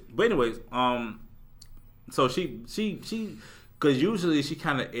it is. But anyways, so she because usually she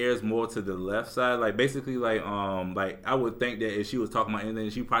kind of airs more to the left side. Like basically like I would think that if she was talking about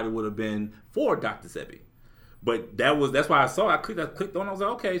anything, she probably would have been for Dr. Sebi. But that's why I clicked on it. I was like,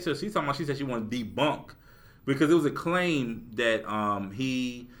 okay, so she's talking about, she said she wanted to debunk because it was a claim that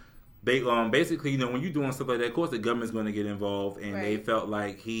they basically, you know, when you're doing stuff like that, of course the government's going to get involved, and they felt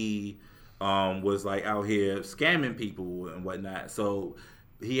like he was like out here scamming people and whatnot. So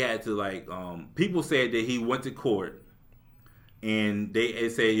he had to like people said that he went to court and they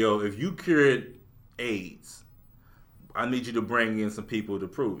said, yo, if you cured AIDS, I need you to bring in some people to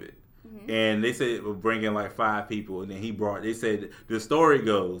prove it. And they said we'll bring in like 5 people, and then they said the story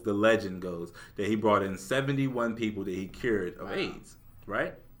goes, the legend goes, that he brought in 71 people that he cured of AIDS,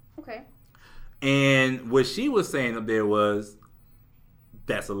 right? Okay. And what she was saying up there was,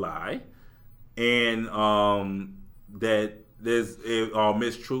 that's a lie, and that there's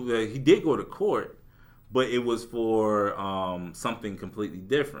mistruth, that he did go to court, but it was for something completely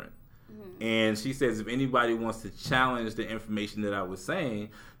different. And she says, if anybody wants to challenge the information that I was saying,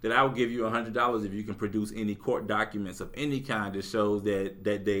 that I will give you $100 if you can produce any court documents of any kind that shows that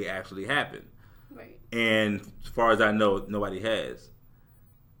day actually happened. Right. And as far as I know, nobody has.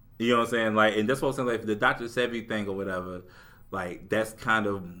 You know what I'm saying? Like, and that's what I'm saying. Like the Dr. Sebi thing or whatever, like that's kind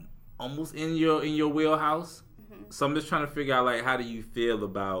of almost in your wheelhouse. So I'm just trying to figure out like, how do you feel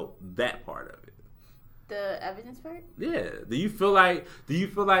about that part of it? The evidence part? Yeah. Do you feel like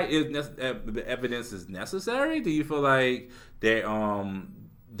the evidence is necessary? Do you feel like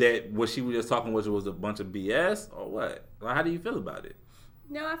that what she was just talking was a bunch of BS or what? Like, how do you feel about it?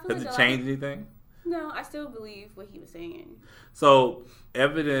 No, I feel Does it change anything? No, I still believe what he was saying. So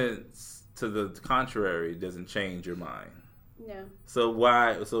evidence to the contrary doesn't change your mind. No. So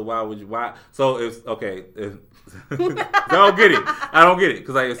why would you? So if I don't get it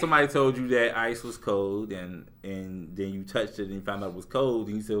because like if somebody told you that ice was cold and then you touched it and you found out it was cold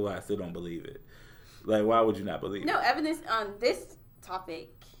and you said, well, I still don't believe it. Like, why would you not believe it? No evidence on this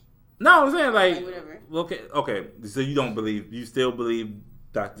topic. No, I'm saying like whatever. Okay. So you still believe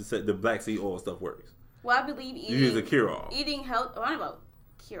the black seed oil stuff works? Well, I believe you use a cure-all. Eating health. I don't know about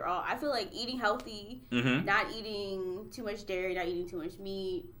cure-all. I feel like eating healthy, not eating too much dairy, not eating too much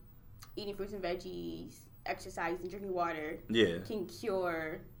meat, eating fruits and veggies, exercising, drinking water, can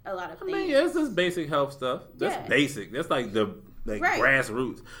cure a lot of things. I mean, it's just basic health stuff. That's basic. That's like the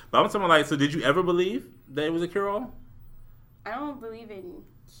grassroots. But I'm talking like, so did you ever believe that it was a cure-all? I don't believe in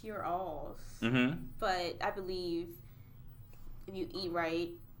cure-alls, but I believe if you eat right,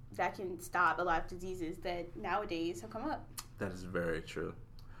 that can stop a lot of diseases that nowadays have come up. That is very true.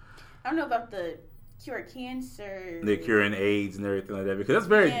 I don't know about the cure cancer. They're curing AIDS and everything like that because that's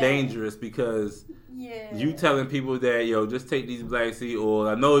very dangerous because you telling people that, yo, just take these black seed oil.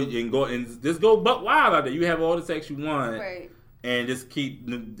 I know you can go and just go buck wild out there. You have all the sex you want. Right. And just keep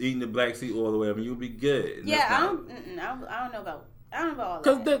eating the black seed oil or whatever, and you'll be good. And I don't know about all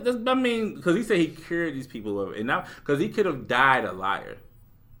that. Because he said he cured these people, and now because he could have died a liar.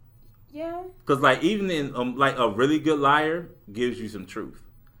 Yeah. Because like even in like a really good liar gives you some truth.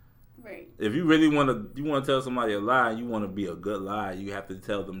 Right. If you really want to tell somebody a lie, you want to be a good liar. You have to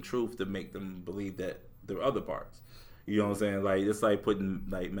tell them truth to make them believe that there are other parts. You know what I'm saying? Like it's like putting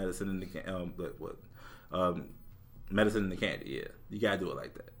like medicine in the medicine in the candy. Yeah, you gotta do it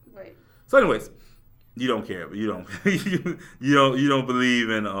like that. Right. So, anyways, you don't care, but you don't you don't believe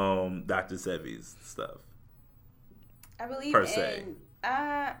in Dr. Sebi's stuff. I believe per se.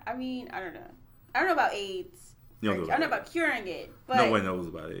 I mean, I don't know. I don't know about AIDS. I don't know about curing it. But no one knows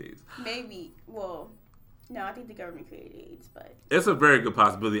about AIDS. Maybe. Well, no, I think the government created AIDS, but it's a very good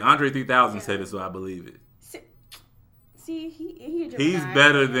possibility. Andre 3000 said it, so I believe it. See, he's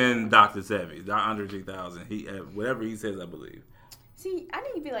better than Dr. Sebi. Andre 3000. He whatever he says, I believe. See, I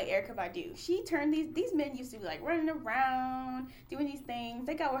need to be like Erykah Badu. She turned these men used to be like running around, doing these things.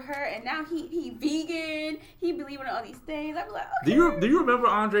 They got with her, and now he vegan. He believing in all these things. I be like, okay. Do you remember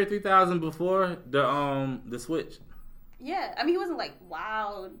Andre 3000 before the switch? Yeah, I mean he wasn't like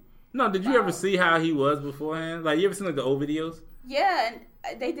wild. No, did you ever see how he was beforehand? Like you ever seen like the old videos? Yeah,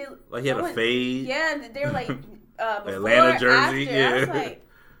 and they did. Like he had a fade. Yeah, they were like before, Atlanta jersey. After. Yeah. I was like,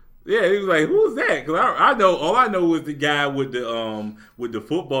 yeah, he was like, "Who's that?" Because I know all I know was the guy with the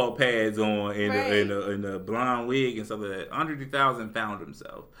football pads on and the blonde wig and stuff like that. Andre 3000 found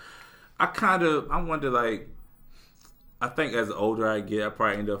himself. I wonder like, I think as the older I get, I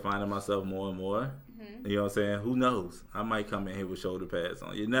probably end up finding myself more and more. Mm-hmm. You know what I'm saying? Who knows? I might come in here with shoulder pads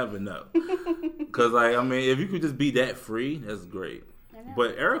on. You never know. Because like I mean, if you could just be that free, that's great.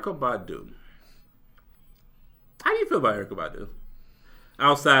 But Erykah Badu, how do you feel about Erykah Badu?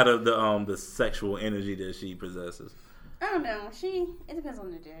 Outside of the sexual energy that she possesses. I don't know. It depends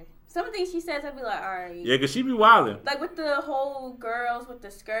on the day. Some of the things she says, I'd be like, all right. Yeah, because she be wilding. Like with the whole girls with the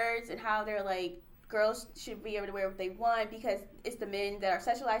skirts and how they're like, girls should be able to wear what they want because it's the men that are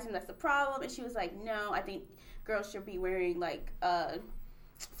sexualizing that's the problem. And she was like, no, I think girls should be wearing like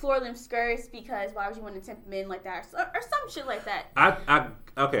floor-length skirts because why would you want to tempt men like that or some shit like that.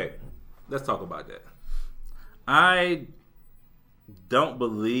 Okay, let's talk about that. I don't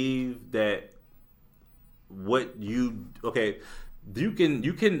believe that you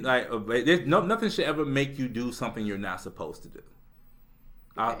can like there's nothing should ever make you do something you're not supposed to do.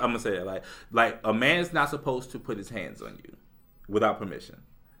 Okay. I'm gonna say that like a man's not supposed to put his hands on you without permission,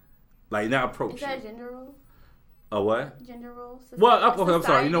 like not approach. Is that a gender rule? A what? Gender rules. Well, okay, I'm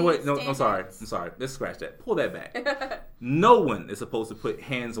sorry. You know what? No, I'm sorry. Let's scratch that. Pull that back. No one is supposed to put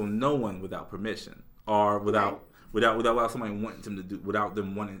hands on no one without permission or without somebody wanting them to do, without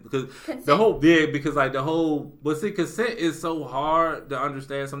them wanting, because consent. Consent is so hard to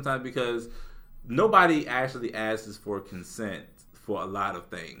understand sometimes because nobody actually asks for consent for a lot of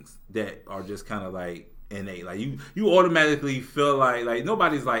things that are just kind of like innate. Like you automatically feel like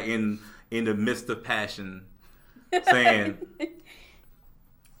nobody's like in the midst of passion saying,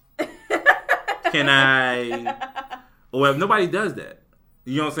 "Can I?" Well, nobody does that.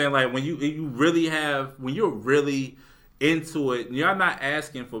 You know what I'm saying? Like when you're really into it, you're not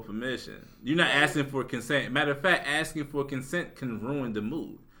asking for permission. You're not asking for consent. Matter of fact, asking for consent can ruin the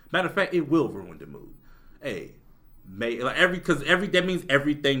mood. Matter of fact, it will ruin the mood. Hey, that means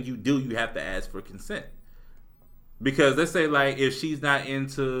everything you do, you have to ask for consent. Because let's say like if she's not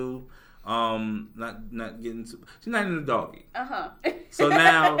into she's not into doggy. So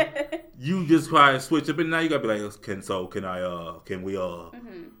now you just try to switch up, and now you gotta be like, can we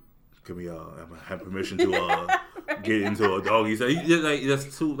have permission to get into a doggy? So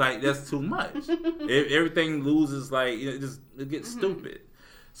like that's too much. Everything loses it gets stupid.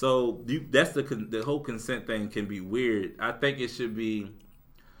 So that's the whole consent thing can be weird. I think it's more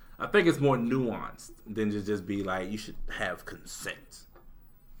nuanced than to just be like you should have consent.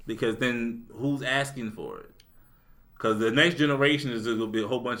 Because then who's asking for it? Because the next generation is going to be a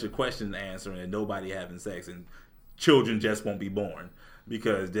whole bunch of questions answering and nobody having sex and children just won't be born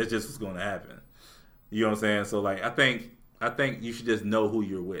because that's just what's going to happen. You know what I'm saying? So like I think you should just know who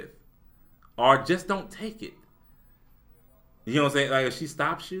you're with, or just don't take it. You know what I'm saying? Like if she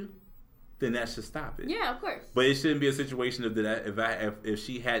stops you, then that should stop it. Yeah, of course. But it shouldn't be a situation of that if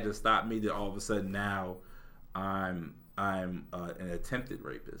she had to stop me, that all of a sudden now I'm an attempted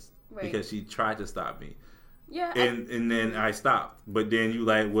rapist because she tried to stop me. Yeah, and then I stopped. But then you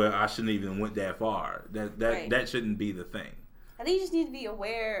like, well, I shouldn't even went that far. That shouldn't be the thing. I think you just need to be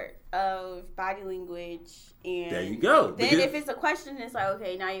aware of body language, and there you go. Then if it's a question, it's like,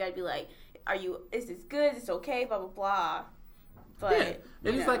 okay, now you gotta be like, is this good? Is this okay? Blah blah blah. But yeah,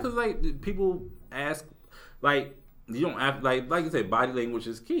 and it's like because like people ask like. You don't have like you say, body language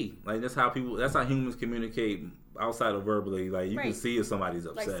is key. Like that's how humans communicate outside of verbally. Like you can see if somebody's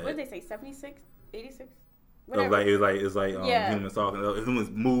upset. Like what did they say? 76, 86? Whatever. It's like humans talking, humans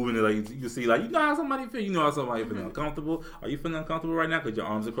moving. And like you can see, like you know how somebody feel. You know how somebody feeling uncomfortable. Are you feeling uncomfortable right now because your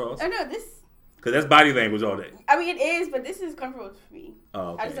arms are crossed? Oh no, this. Because that's body language all day. I mean, it is, but this is comfortable for me. Oh,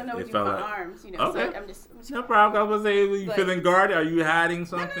 okay. I just don't know what to do with my arms, you know. Okay. So I'm just no problem. I was going to say, you feeling guarded? Are you hiding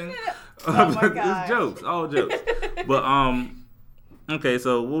something? No. Oh, my God. It's jokes. All jokes. But, okay,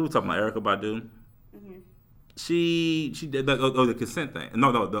 so what were we talking about? Erykah Badu? Mm-hmm. She did the consent thing.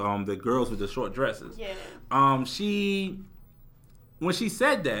 No, the girls with the short dresses. Yeah. When she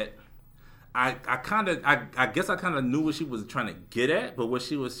said that, I guess I kind of knew what she was trying to get at, but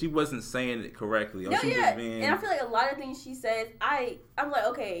she wasn't saying it correctly. No, yeah. And I feel like a lot of things she says, I'm like,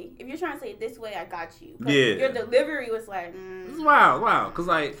 okay, if you're trying to say it this way, I got you. But your delivery was like, wow. Because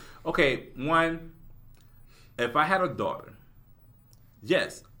like, okay, one, if I had a daughter,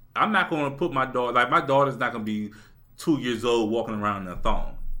 yes, I'm not going to put my daughter, like my daughter's not going to be 2 years old walking around in a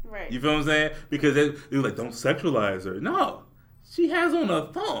thong. Right. You feel what I'm saying? Because it was like, don't sexualize her. No, she has on a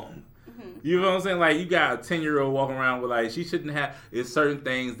thong. You know what I'm saying? Like, you got a 10-year-old walking around with, like, she shouldn't have... It's certain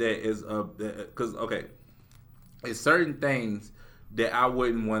things that is... Because, okay, it's certain things that I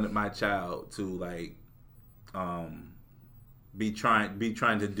wouldn't want my child to, like, be trying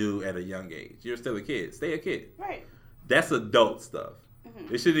to do at a young age. You're still a kid. Stay a kid. Right. That's adult stuff.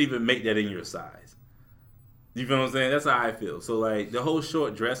 It shouldn't even make that in your size. You feel what I'm saying? That's how I feel. So, like, the whole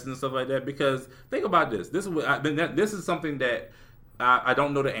short dresses and stuff like that, because think about this. This is something that I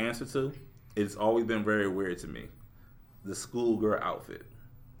don't know the answer to. It's always been very weird to me. The schoolgirl outfit.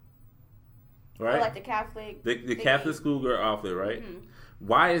 Right? Or like the Catholic. The Catholic schoolgirl outfit, right? Mm-hmm.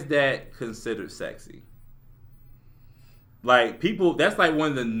 Why is that considered sexy? Like, people, that's like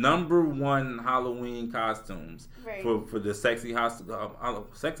one of the number one Halloween costumes. Right. For the sexy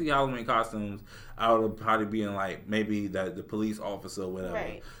Halloween costumes out of probably being like maybe the police officer or whatever.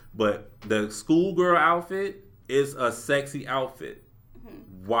 Right. But the schoolgirl outfit is a sexy outfit.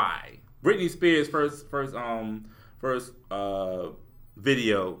 Mm-hmm. Why? Britney Spears' first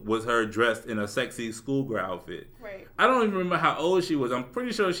video was her dressed in a sexy schoolgirl outfit. Right. I don't even remember how old she was. I'm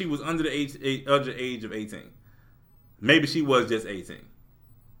pretty sure she was under the age of 18. Maybe she was just 18. Maybe.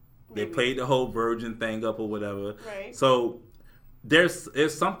 They played the whole virgin thing up or whatever. Right. So there's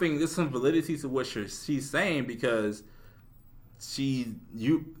some validity to what she's saying, because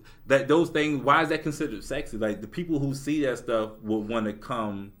those things. Why is that considered sexy? Like, the people who see that stuff would want to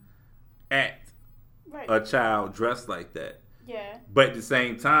come at a child dressed like that. Yeah. But at the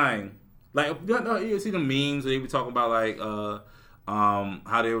same time, like, you see the memes where they be talking about, like,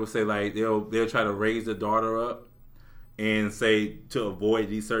 how they would say, like, they'll try to raise their daughter up and say to avoid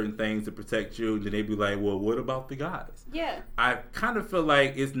these certain things to protect you. And then they'd be like, well, what about the guys? Yeah. I kind of feel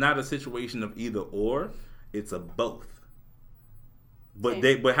like it's not a situation of either or. It's a both. But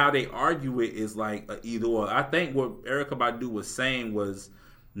how they argue it is like a either or. I think what Erykah Badu was saying was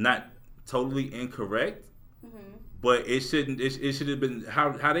not totally incorrect, but it shouldn't. It should have been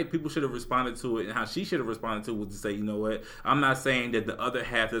how people should have responded to it, and how she should have responded to it was to say, you know what, I'm not saying that the other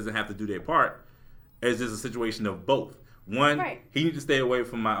half doesn't have to do their part. It's just a situation of both. One, he needs to stay away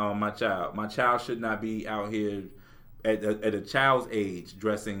from my child. My child should not be out here at a child's age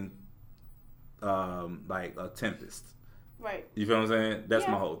dressing like a tempest. Right. You feel what I'm saying? That's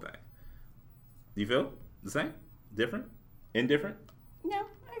my whole thing. You feel the same? Different? Indifferent? No,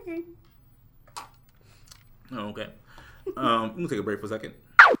 I agree. Oh, okay. I'm gonna take a break for a second.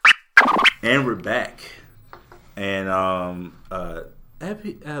 And we're back. And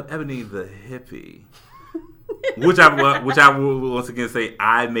Ebony the Hippy, which I will once again say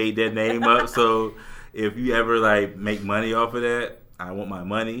I made that name up. So if you ever like make money off of that, I want my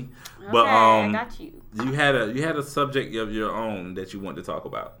money. Okay, but I got you. You had a subject of your own that you want to talk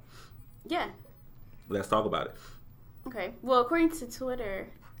about. Yeah. Let's talk about it. Okay. Well, according to Twitter,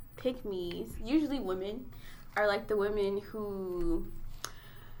 pick-me's, usually women, are like the women who...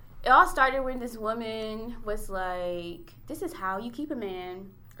 It all started when this woman was like, this is how you keep a man.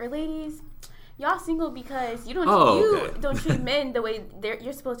 Or ladies, y'all single because you don't treat men the way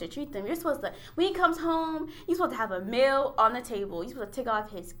you're supposed to treat them. You're supposed to, when he comes home, you're supposed to have a meal on the table. You're supposed to take off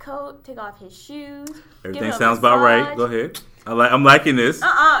his coat, take off his shoes. Everything sounds about right. Go ahead. I'm liking this.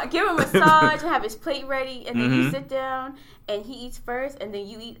 Give him a massage, have his plate ready, and then you sit down and he eats first, and then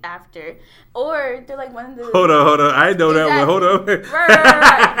you eat after. Or they're like one of the... Hold on. I didn't know that one. Hold on.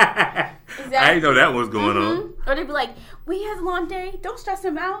 Right. Exactly. I didn't know that was going on. Or they'd be like, well, he has a long day. Don't stress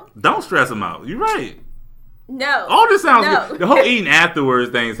him out. Don't stress him out. You're right. No. All this sounds good. The whole eating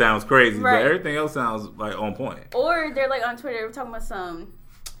afterwards thing sounds crazy, but everything else sounds like on point. Or they're like on Twitter talking about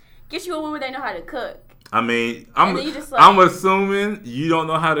get you a woman that know how to cook. I mean, I'm assuming you don't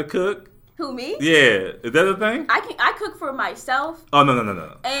know how to cook. Who, me? Yeah. Is that a thing? I cook for myself. Oh,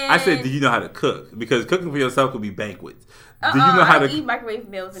 no. I said, do you know how to cook? Because cooking for yourself could be banquets. Do you know how to eat microwave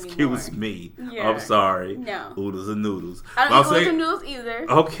meals anymore? Excuse me. Yeah. I'm sorry. No. Oodles and noodles. I don't eat oodles and noodles either.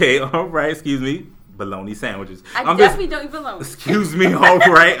 Okay, all right. Excuse me. Bologna sandwiches. I definitely don't eat bologna. Excuse me. All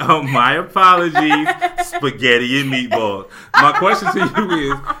right. My apologies. Spaghetti and meatballs. My question to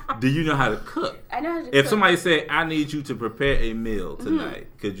you is, do you know how to cook? I know how to cook. If somebody said, I need you to prepare a meal tonight,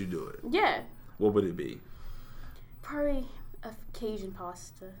 could you do it? Yeah. What would it be? Probably Cajun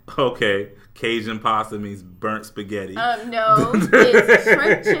pasta. Okay, Cajun pasta means burnt spaghetti. No, it's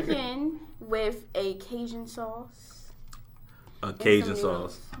shrimp chicken with a Cajun sauce. A Cajun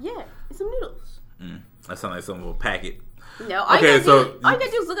sauce. Yeah, and some noodles. That sounds like some little packet. No, all you gotta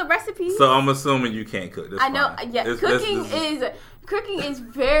do is look up recipes. So I'm assuming you can't cook. That's I know. fine. Yeah, cooking is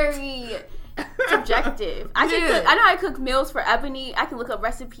very subjective. I know how to cook meals for Ebony. I can look up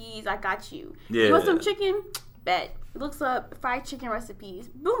recipes. I got you. Yeah. You want some chicken? Bet. Looks up fried chicken recipes.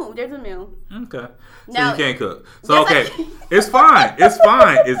 Boom, there's a meal. Okay. So now, you can't cook. So yes, okay, it's fine. It's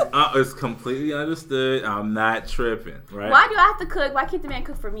fine. It's completely understood. I'm not tripping. Right? Why do I have to cook? Why can't the man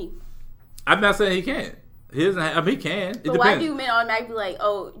cook for me? I'm not saying he can't. He doesn't. He can. But why do men automatically be like,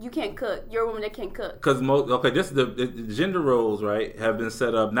 "Oh, you can't cook. You're a woman that can't cook"? Because this is the gender roles, right, have been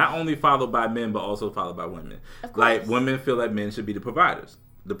set up not only followed by men but also followed by women. Of course. Like women feel like men should be the providers,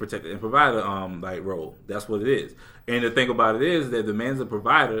 the protector and provider, like role. That's what it is. And the thing about it is that the man's a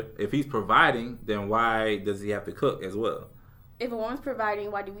provider. If he's providing, then why does he have to cook as well? If a woman's providing,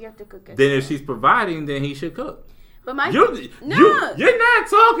 why do we have to cook as well? Then well? if she's providing, then he should cook. But you're not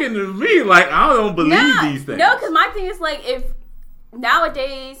talking to me like I don't believe these things. No, because my thing is like if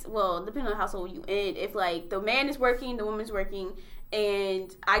nowadays, well, depending on the household you in, if like the man is working, the woman's working,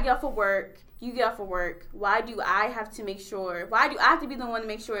 and I get off of work, you get off of work, why do I have to make sure? Why do I have to be the one to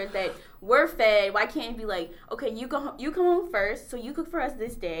make sure that we're fed? Why can't it be like, okay, you come home first, so you cook for us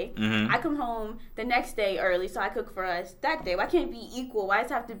this day. I come home the next day early, so I cook for us that day. Why can't it be equal? Why does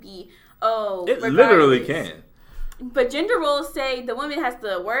it have to be? It literally can. But gender roles say the woman has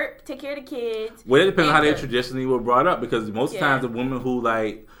to work, take care of the kids. Well, it depends on how they traditionally were brought up. Because most times the woman who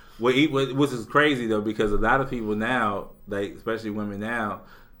like will eat, which is crazy though, because a lot of people now, like especially women now,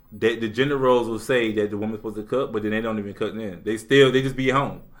 the gender roles will say that the woman's supposed to cook, but then they don't even cook then. They just be at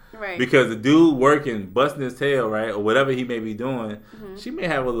home. Right. Because the dude working, busting his tail, right, or whatever he may be doing, she may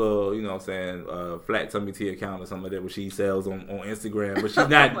have a little, you know what I'm saying, flat tummy tea account or something like that where she sells on Instagram, but she's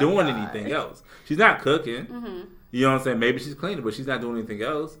not doing anything else. She's not cooking. You know what I'm saying? Maybe she's cleaning, but she's not doing anything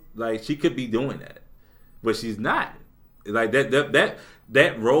else. Like, she could be doing that, but she's not. Like,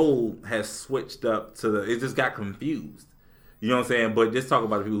 that role has switched up to it just got confused. You know what I'm saying? But just talk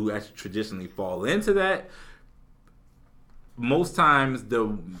about the people who actually traditionally fall into that. Most times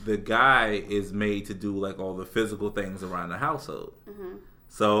the guy is made to do like all the physical things around the household.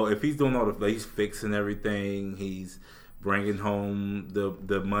 So if he's doing he's fixing everything, he's bringing home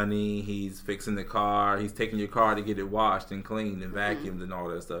the money, he's fixing the car, he's taking your car to get it washed and cleaned and vacuumed and all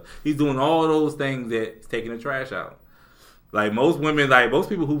that stuff. He's doing all those things that's taking the trash out. Like most women, like most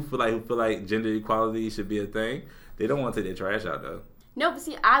people who feel like gender equality should be a thing, they don't want to take their trash out though. No, but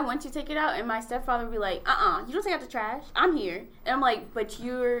see, I went to take it out, and my stepfather would be like, you don't take out the trash. I'm here. And I'm like, but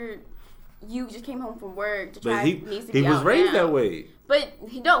you just came home from work. The trash needs to be out. He was raised that way. But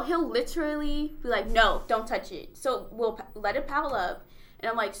he'll literally be like, no, don't touch it. So we'll let it pile up. And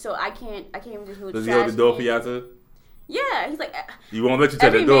I'm like, so I can't even just move the trash. Does he hold the door for y'all too? Yeah, he's like, you won't let you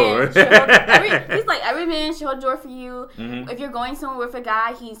touch the door. He's like, every man should hold the door for you. If you're going somewhere with a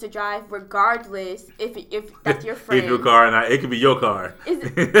guy, he needs to drive regardless if that's your friend. If your car or not, it could be your car. Oh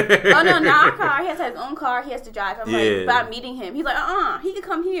no, not our car. He has his own car. He has to drive. I'm like, but I'm meeting him. He's like, he can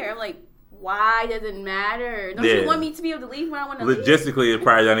come here. I'm like, why does it matter? Don't you want me to be able to leave when I want to leave? Logistically, it's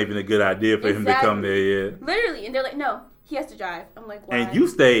probably not even a good idea for him to come there. Yeah, literally, and they're like, no, he has to drive. I'm like, why? And you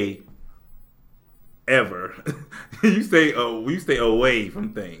stay. Ever. you stay away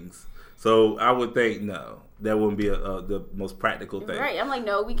from things. So I would think no, that wouldn't be the most practical thing. Right. I'm like,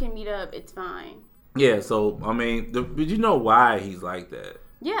 no, we can meet up. It's fine. Yeah. So I mean, did you know why he's like that?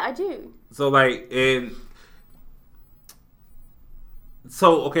 Yeah, I do. So like, there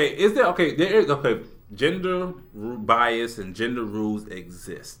is gender bias and gender rules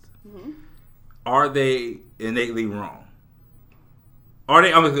exist. Are they innately wrong? Are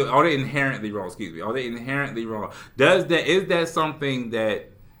they inherently wrong? Excuse me. Are they inherently wrong? Is that something that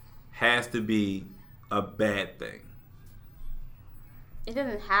has to be a bad thing? It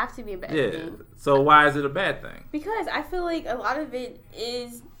doesn't have to be a bad thing. So why is it a bad thing? Because I feel like a lot of it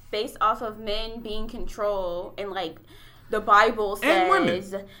is based off of men being controlled, and like the Bible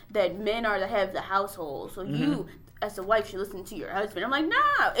says that men are the head of the household. So you, as a wife, should listen to your husband. I'm like,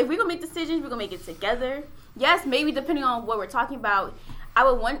 nah. If we're gonna make decisions, we're gonna make it together. Yes, maybe depending on what we're talking about, I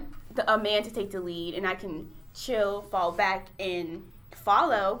would want a man to take the lead, and I can chill, fall back, and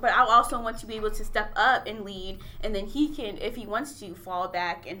follow, but I also want to be able to step up and lead, and then he can, if he wants to, fall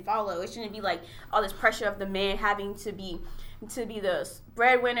back and follow. It shouldn't be like all this pressure of the man having to be the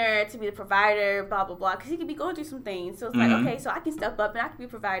breadwinner, to be the provider, blah blah blah, because he could be going through some things. So it's like, okay, so I can step up and I can be a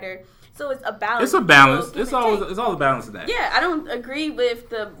provider. So it's a balance. It's a balance. It's all a balance of that. Yeah, I don't agree with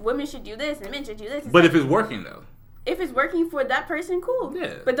the women should do this and the men should do this. But if it's working though, if it's working for that person, cool.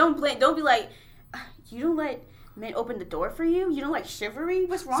 Yeah. But don't be like, you don't let men open the door for you. You don't like chivalry.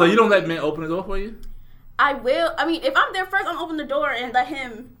 What's wrong? So you don't let men open the door for you? I will. I mean, if I'm there first, I'm open the door and let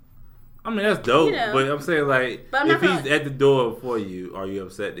him. I mean, that's dope, but I'm saying, like, if he's at the door for you, are you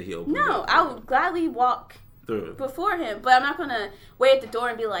upset that he opened the door? No, I would gladly walk through before him, but I'm not going to wait at the door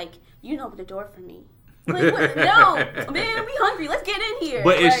and be like, you didn't open the door for me. Like, what? No, man, we hungry. Let's get in here.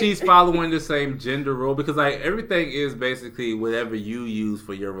 But if she's following the same gender role, because, like, everything is basically whatever you use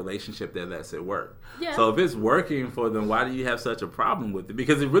for your relationship that lets it work. Yeah. So if it's working for them, why do you have such a problem with it?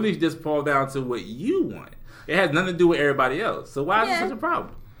 Because it really just falls down to what you want. It has nothing to do with everybody else. So why is it such a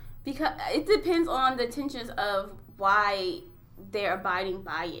problem? Because it depends on the intentions of why they're abiding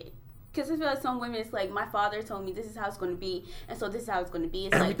by it. Because I feel like some women, it's like, my father told me this is how it's going to be, and so this is how it's going to be.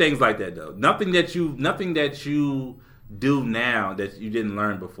 It's everything's like that, though. Nothing that you do now that you didn't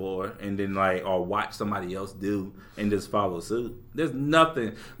learn before, and then or watch somebody else do and just follow suit. There's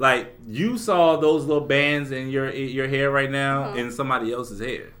nothing like you saw those little bands in your hair right now in somebody else's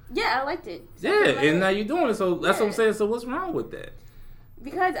hair. Yeah, I liked it. So and now you're doing it. So that's what I'm saying. So what's wrong with that?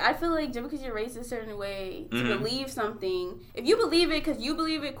 Because I feel like just because you're raised a certain way to believe something, if you believe it because you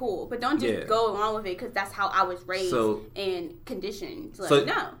believe it, cool. But don't just go along with it because that's how I was raised and conditioned. So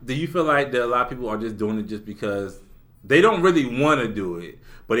no. Do you feel like that a lot of people are just doing it just because they don't really want to do it,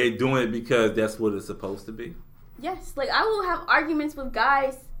 but they're doing it because that's what it's supposed to be? Yes. Like, I will have arguments with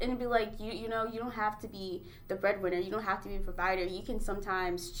guys and be like, you know, you don't have to be the breadwinner. You don't have to be the provider. You can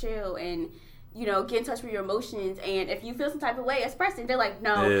sometimes chill and, you know, get in touch with your emotions, and if you feel some type of way, express it. They're like,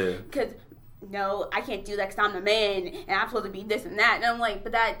 no, because no, I can't do that because I'm the man, and I'm supposed to be this and that. And I'm like,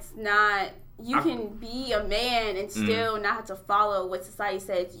 but that's not. You can be a man and still not have to follow what society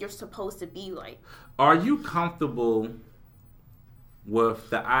says you're supposed to be like. Are you comfortable with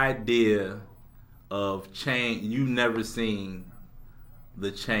the idea of change? You never seen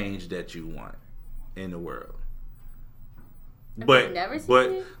the change that you want in the world. But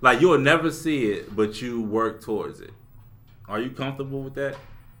like you'll never see it, but you work towards it. Are you comfortable with that?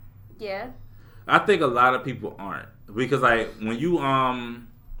 Yeah. I think a lot of people aren't, because like when you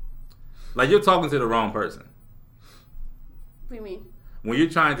like you're talking to the wrong person. What do you mean? When you're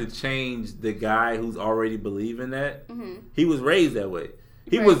trying to change the guy who's already believing that, he was raised that way.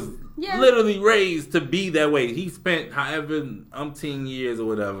 He was literally raised to be that way. He spent however umpteen years or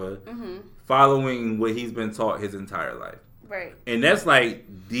whatever following what he's been taught his entire life. Right. And that's like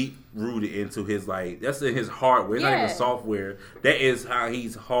deep rooted into his that's in his hardware. It's not even software. That is how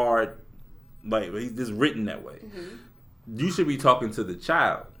he's hard. Like he's just written that way. You should be talking to the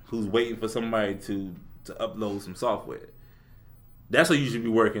child who's waiting for somebody to upload some software. That's what you should be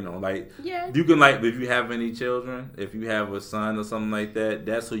working on. Like you can if you have any children, if you have a son or something like that,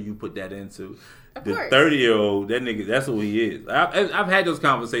 that's who you put that into. The 30-year-old, that nigga, that's who he is. I've had those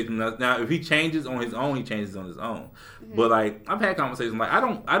conversations. Now, if he changes on his own, he changes on his own. But like, I've had conversations like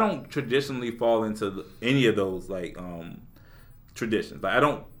I don't traditionally fall into any of those traditions. Like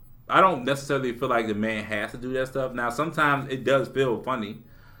I don't necessarily feel like the man has to do that stuff. Now, sometimes it does feel funny,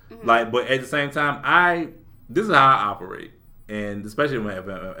 but at the same time, this is how I operate, and especially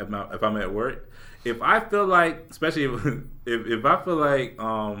if I'm at work, if I feel like, especially if I feel like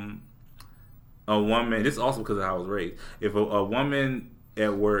a woman, this is also because of how I was raised. If a woman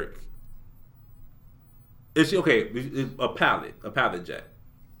at work, a pallet jack,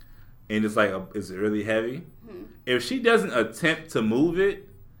 and it's like it's really heavy. If she doesn't attempt to move it,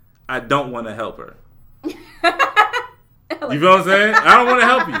 I don't want to help her. You feel what I'm saying? I don't want to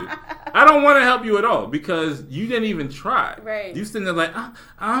help you. I don't want to help you at all because you didn't even try. Right. You sitting there like, I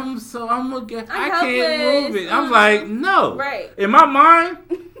can't move it. I'm like, no. Right. In my mind,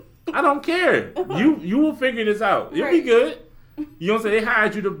 I don't care. You will figure this out. It'll be good. You know what I'm saying? They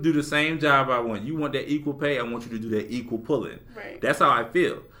hired you to do the same job I want. You want that equal pay. I want you to do that equal pulling. Right. That's how I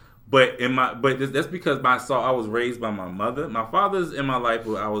feel. But that's because I was raised by my mother. My father's in my life,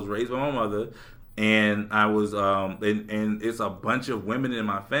 but I was raised by my mother, and I was and it's a bunch of women in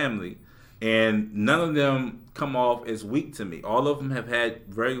my family, and none of them come off as weak to me. All of them have had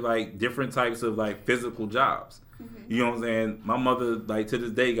very different types of physical jobs. You know what I'm saying? My mother to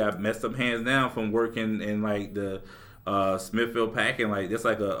this day got messed up hands down from working in the Smithfield packing. That's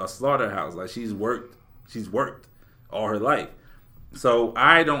like a slaughterhouse. She's worked all her life. So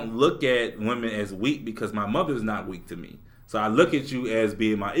I don't look at women as weak because my mother's not weak to me. So I look at you as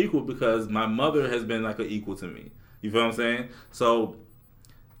being my equal because my mother has been like an equal to me. You feel what I'm saying? So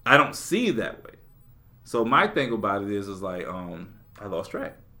I don't see it that way. So my thing about it is like, I lost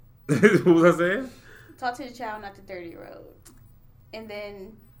track. What was I saying? Talk to the child, not the 30-year-old. And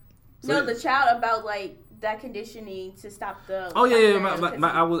then, the child about, like, that conditioning to stop the... Oh, yeah.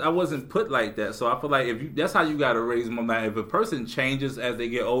 I wasn't put like that. So I feel like that's how you got to raise them. If a person changes as they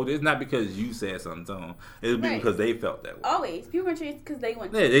get older, it's not because you said something to them. It'll be because they felt that way. Always. People can change because they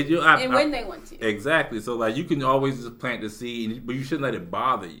want to. Yeah, they do. When they want to. Exactly. So, like, you can always just plant the seed, but you shouldn't let it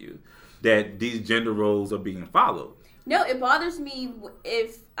bother you that these gender roles are being followed. No, it bothers me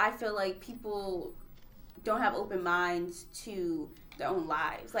if I feel like people don't have open minds to their own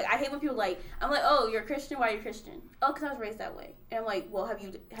lives. Like, I hate when people I'm like, oh, you're a Christian? Why are you Christian? Oh, because I was raised that way. And I'm like, well, have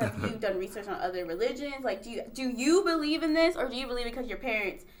you done research on other religions? Like, do you believe in this, or do you believe it because your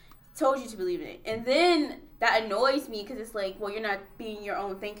parents told you to believe in it? And then that annoys me because it's like, well, you're not being your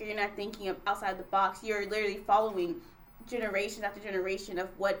own thinker. You're not thinking outside the box. You're literally following generation after generation of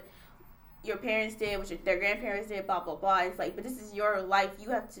what your parents did, what their grandparents did, blah, blah, blah. It's like, but this is your life.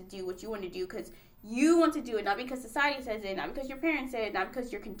 You have to do what you want to do because you want to do it, not because society says it, not because your parents said it, not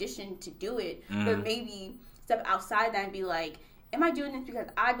because you're conditioned to do it, but maybe step outside that and be like, am I doing this because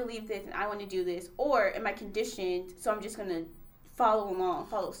I believe this and I want to do this, or am I conditioned so I'm just going to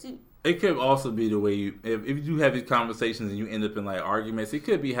follow suit? It could also be the way if you have these conversations and you end up in like arguments, it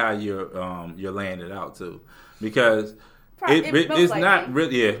could be how you're laying it out too, because it's not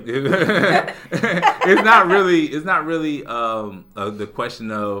really it's not really the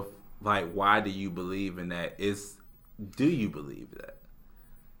question of like, why do you believe in that? It's, do you believe that?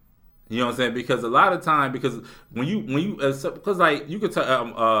 You know what I'm saying? Because a lot of time, because when you because like you could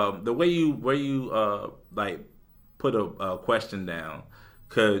tell the way you like put a question down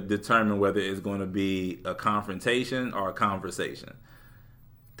could determine whether it's going to be a confrontation or a conversation.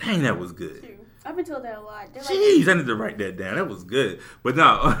 Dang, that was good. True. I've been told that a lot. Jeez, I need to write that down. That was good. But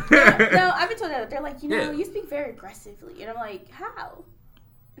no. no, I've been told that. They're like, you speak very aggressively. And I'm like, how?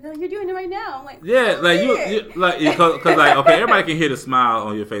 They're like, you're doing it right now. I'm like, yeah, like you like, because like, okay, everybody can hear the smile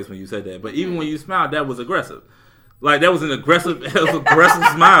on your face when you said that. But even when you smiled, that was aggressive. Like, that was an aggressive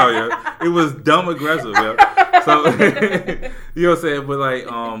smile, yeah. It was dumb aggressive, yeah. So, you know what I'm saying? But like,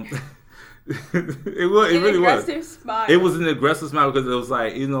 it really was. Smile. It was an aggressive smile because it was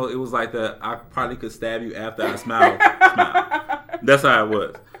like, it was like I probably could stab you after I smile. That's how it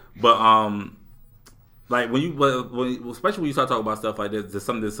was. But like especially when you start talking about stuff like this, there's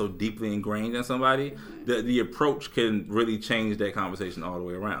something that's so deeply ingrained in somebody, the approach can really change that conversation all the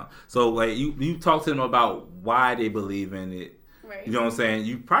way around. So like you talk to them about why they believe in it. Right. You know what I'm saying?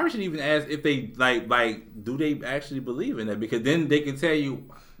 You probably should even ask if they like do they actually believe in it, because then they can tell you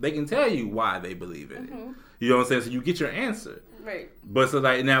why they believe in it. You know what I'm saying? So you get your answer. Right. But so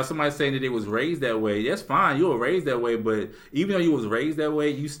like now somebody saying that they was raised that way, that's fine. You were raised that way, but even though you was raised that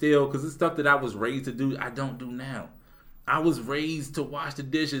way, you still, because it's stuff that I was raised to do, I don't do now. I was raised to wash the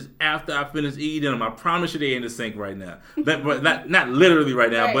dishes after I finish eating them. I promise you they in the sink right now. Not literally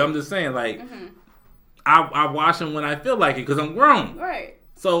right now, right. But I'm just saying like I wash them when I feel like it because I'm grown. Right.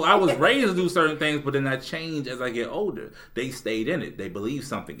 So I was raised to do certain things, but then I change as I get older. They stayed in it. They believe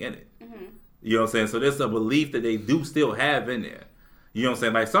something in it. You know what I'm saying? So there's a belief that they do still have in there. You know what I'm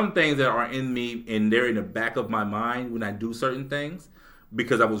saying? Like some things that are in me and they're in the back of my mind when I do certain things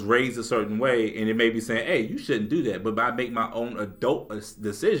because I was raised a certain way, and it may be saying, hey, you shouldn't do that. But I make my own adult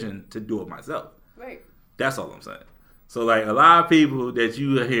decision to do it myself. Right. That's all I'm saying. So like a lot of people that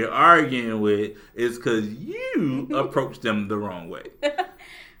you are here arguing with is because you approached them the wrong way.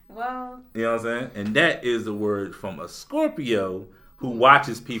 Well. You know what I'm saying? And that is the word from a Scorpio who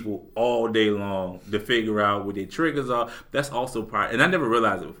watches people all day long to figure out what their triggers are. That's also part, and I never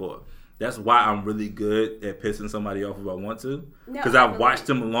realized it before. That's why I'm really good at pissing somebody off if I want to, because I've watched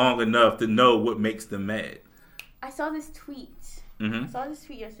them long enough to know what makes them mad. I saw this tweet. I saw this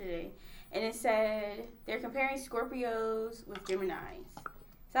tweet yesterday, and it said they're comparing Scorpios with Geminis.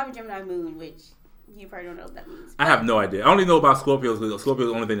 So I have a Gemini moon, which you probably don't know what that means. I have no idea. I only know about Scorpios because Scorpios is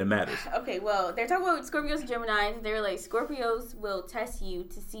the only thing that matters. Okay, well, they're talking about Scorpios and Geminis. They're like, Scorpios will test you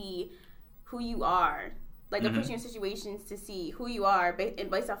to see who you are. Like, they'll put you in situations to see who you are, and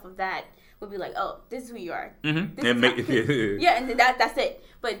based off of that, will be like, oh, this is who you are. And yeah, and then that's it.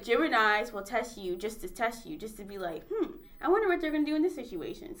 But Geminis will test you, just to be like, I wonder what they're going to do in this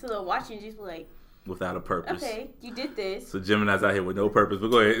situation. So they'll watch you and just be like, without a purpose. Okay, you did this. So Gemini's out here with no purpose. But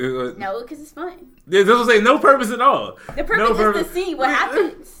go ahead. No, because it's fun. This will say no purpose at all. The purpose is to see what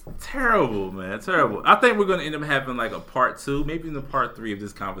happens. Terrible, man. Terrible. I think we're going to end up having like a part 2, maybe even a part 3 of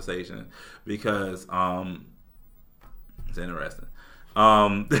this conversation because it's interesting.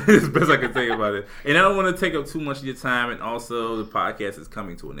 It's the best I can think about it. And I don't want to take up too much of your time. And also, the podcast is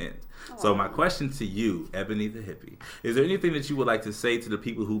coming to an end. So my question to you, Ebony the Hippy, is there anything that you would like to say to the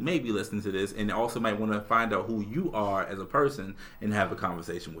people who may be listening to this and also might want to find out who you are as a person and have a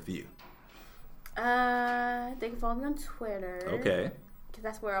conversation with you? They can follow me on Twitter. Okay. Because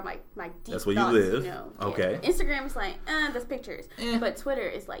that's where all my deep That's where thoughts, you live. Yeah. Okay. Instagram is like, that's pictures. But Twitter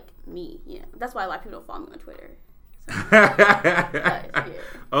is like me. That's why a lot of people don't follow me on Twitter. So, yeah.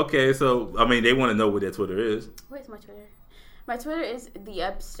 Okay, so, I mean, they want to know what their Twitter is. Where's my Twitter? My Twitter is the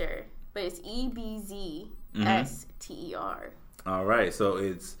Ebster, but it's EBZSTER. All right, so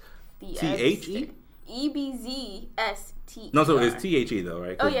it's the THE? EBZSTER. No, so it's THE though,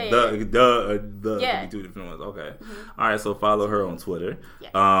 right? Oh, yeah. The two different ones. Okay. All right, so follow her on Twitter.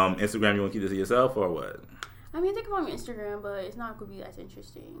 Yes. Instagram, you want to keep this to yourself or what? I mean, they can follow me on Instagram, but it's not going to be as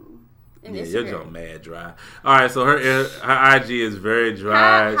interesting. You're just mad dry. All right, so her IG is very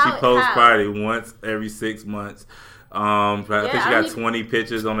dry. She posts probably once every 6 months. I think she got 20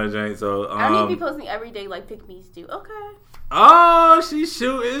 pictures on her joint. So I need to be posting every day like pick-me's do. Okay. Oh, she's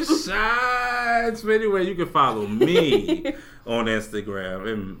shooting shots. But anyway, you can follow me on Instagram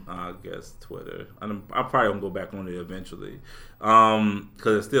and I guess Twitter. I probably won't go back on it eventually because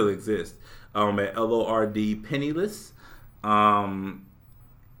it still exists. At LORD Penniless. On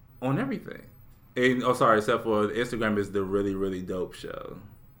everything. And, except for Instagram is the Really, Really Dope Show.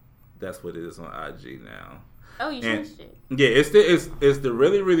 That's what it is on IG now. Oh, you changed it. Yeah, it's the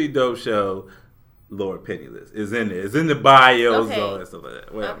Really, Really Dope Show. Lord Penniless is in there. It's in the bios, all that stuff like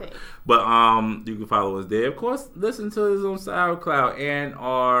that. Whatever. Okay. But you can follow us there. Of course, listen to us on SoundCloud and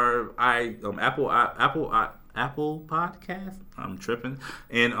our Apple Podcast. I'm tripping.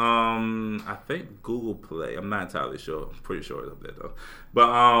 And I think Google Play. I'm not entirely sure. I'm pretty sure it's up there though. But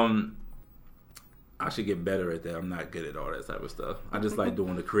I should get better at that. I'm not good at all that type of stuff. I just like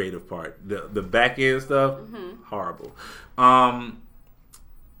doing the creative part. The back end stuff, horrible.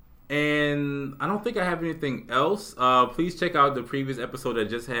 And I don't think I have anything else. Please check out the previous episode I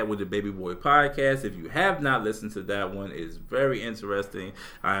just had with the Baby Boy podcast. If you have not listened to that one, it's very interesting.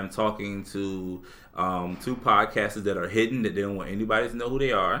 I am talking to 2 podcasters that are hidden, that they don't want anybody to know who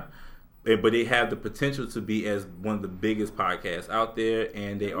they are. But they have the potential to be as one of the biggest podcasts out there,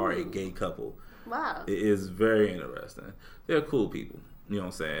 and they are a gay couple. Wow. It is very interesting. They're cool people. You know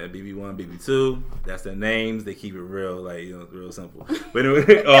what I'm saying? BB1, BB2, that's their names. They keep it real, real simple. But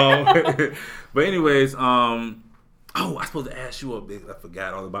anyway, I was supposed to ask you I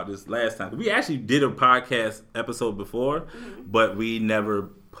forgot all about this last time. We actually did a podcast episode before, but we never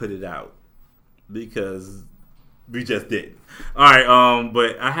put it out because we just did. All right,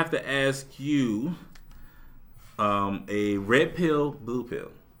 but I have to ask you a red pill, blue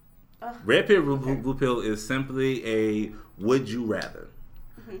pill. Red pill, blue pill is simply a would you rather.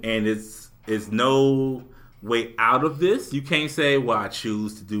 And it's no way out of this. You can't say, well, I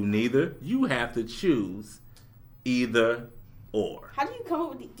choose to do neither. You have to choose either or. How do you come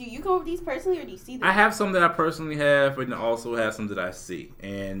up with do you come up with these personally or do you see them? I have some that I personally have and also have some that I see.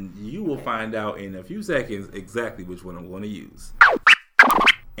 And you will find out in a few seconds exactly which one I'm going to use.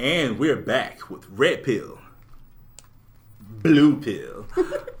 And we're back with red pill, blue pill.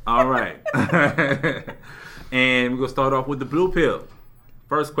 All right. And we're going to start off with the blue pill.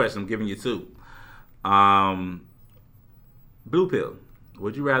 First question, I'm giving you 2. Blue pill.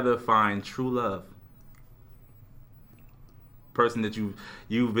 Would you rather find true love? Person that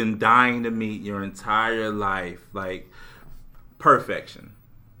you've been dying to meet your entire life, like perfection.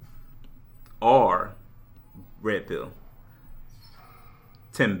 Or red pill.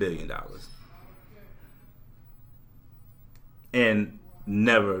 $10 billion. And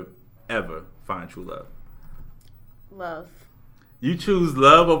never, ever find true love. Love. You choose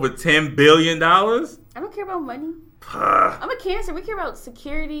love over $10 billion? I don't care about money. I'm a Cancer. We care about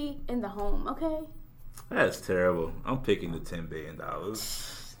security in the home, okay? That's terrible. I'm picking the $10 billion.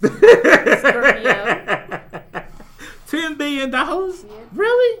 $10 billion? Yeah.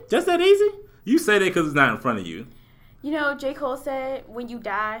 Really? Just that easy? You say that because it's not in front of you. You know, J. Cole said, when you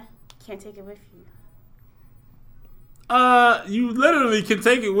die, you can't take it with you. You literally can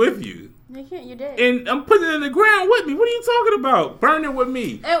take it with you. You can't. You're dead. And I'm putting it in the ground with me. What are you talking about? Burn it with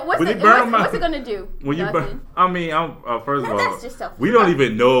me. What's it gonna do? When you burn, I mean, first of all, we don't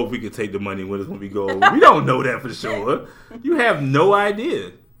even know if we can take the money with us when we go. We don't know that for sure. You have no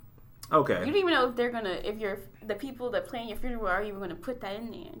idea. Okay. You don't even know if they're gonna, the people that plan your funeral are even gonna put that in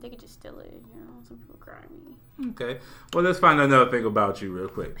there. They could just steal it. You know, some people grimy. Okay. Well, let's find another thing about you real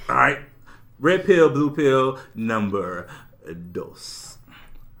quick. All right. Red pill, blue pill, number dos.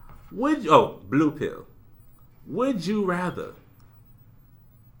 Blue pill. Would you rather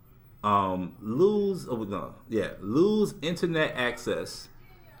lose internet access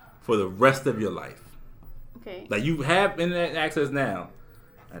for the rest of your life? Okay. Like you have internet access now.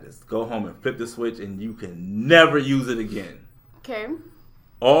 I just go home and flip the switch and you can never use it again. Okay.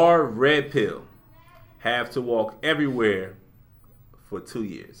 Or red pill. Have to walk everywhere for 2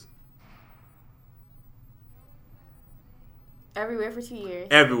 years. Everywhere for 2 years.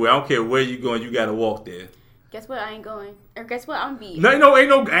 Everywhere. I don't care where you're going, you gotta walk there. Guess what? I ain't going. Or guess what? I'm beat. No, I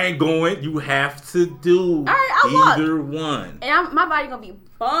ain't going. You have to do either one. And my body gonna be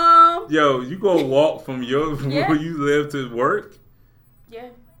bummed. Yo, you gonna walk from where you live to work? Yeah.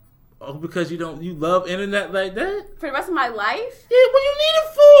 Oh, because you love internet like that? For the rest of my life? Yeah, what you need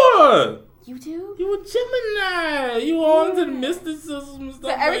it for? You do? You a Gemini. You on to the mysticism and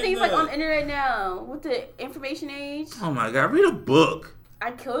stuff. So everything's like on the internet now. With the information age. Oh my God, read a book.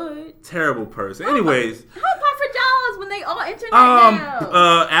 I could. Terrible person. Anyways. How about for jobs when they all internet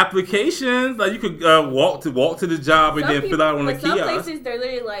now? Applications. Like you could walk to the job and then fill out on the kiosk. Some places they're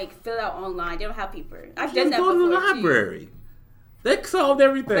literally like fill out online. They don't have paper. I've done that before. Go to the Too. library. They solved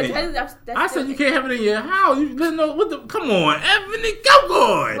everything. That's I said you can't have it in your house. You didn't know what the. Come on, Ebony, come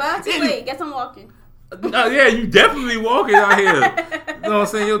on. Well, too late. Guess I'm walking. Yeah, you definitely walking out here. You know what I'm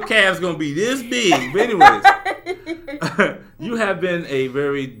saying? Your calf's gonna be this big. But anyways, you have been a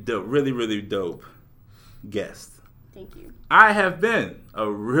very really, really dope guest. Thank you. I have been a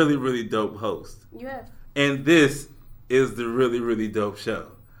really, really dope host. You have. And this is the really, really dope show.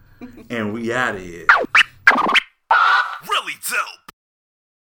 And we out of here.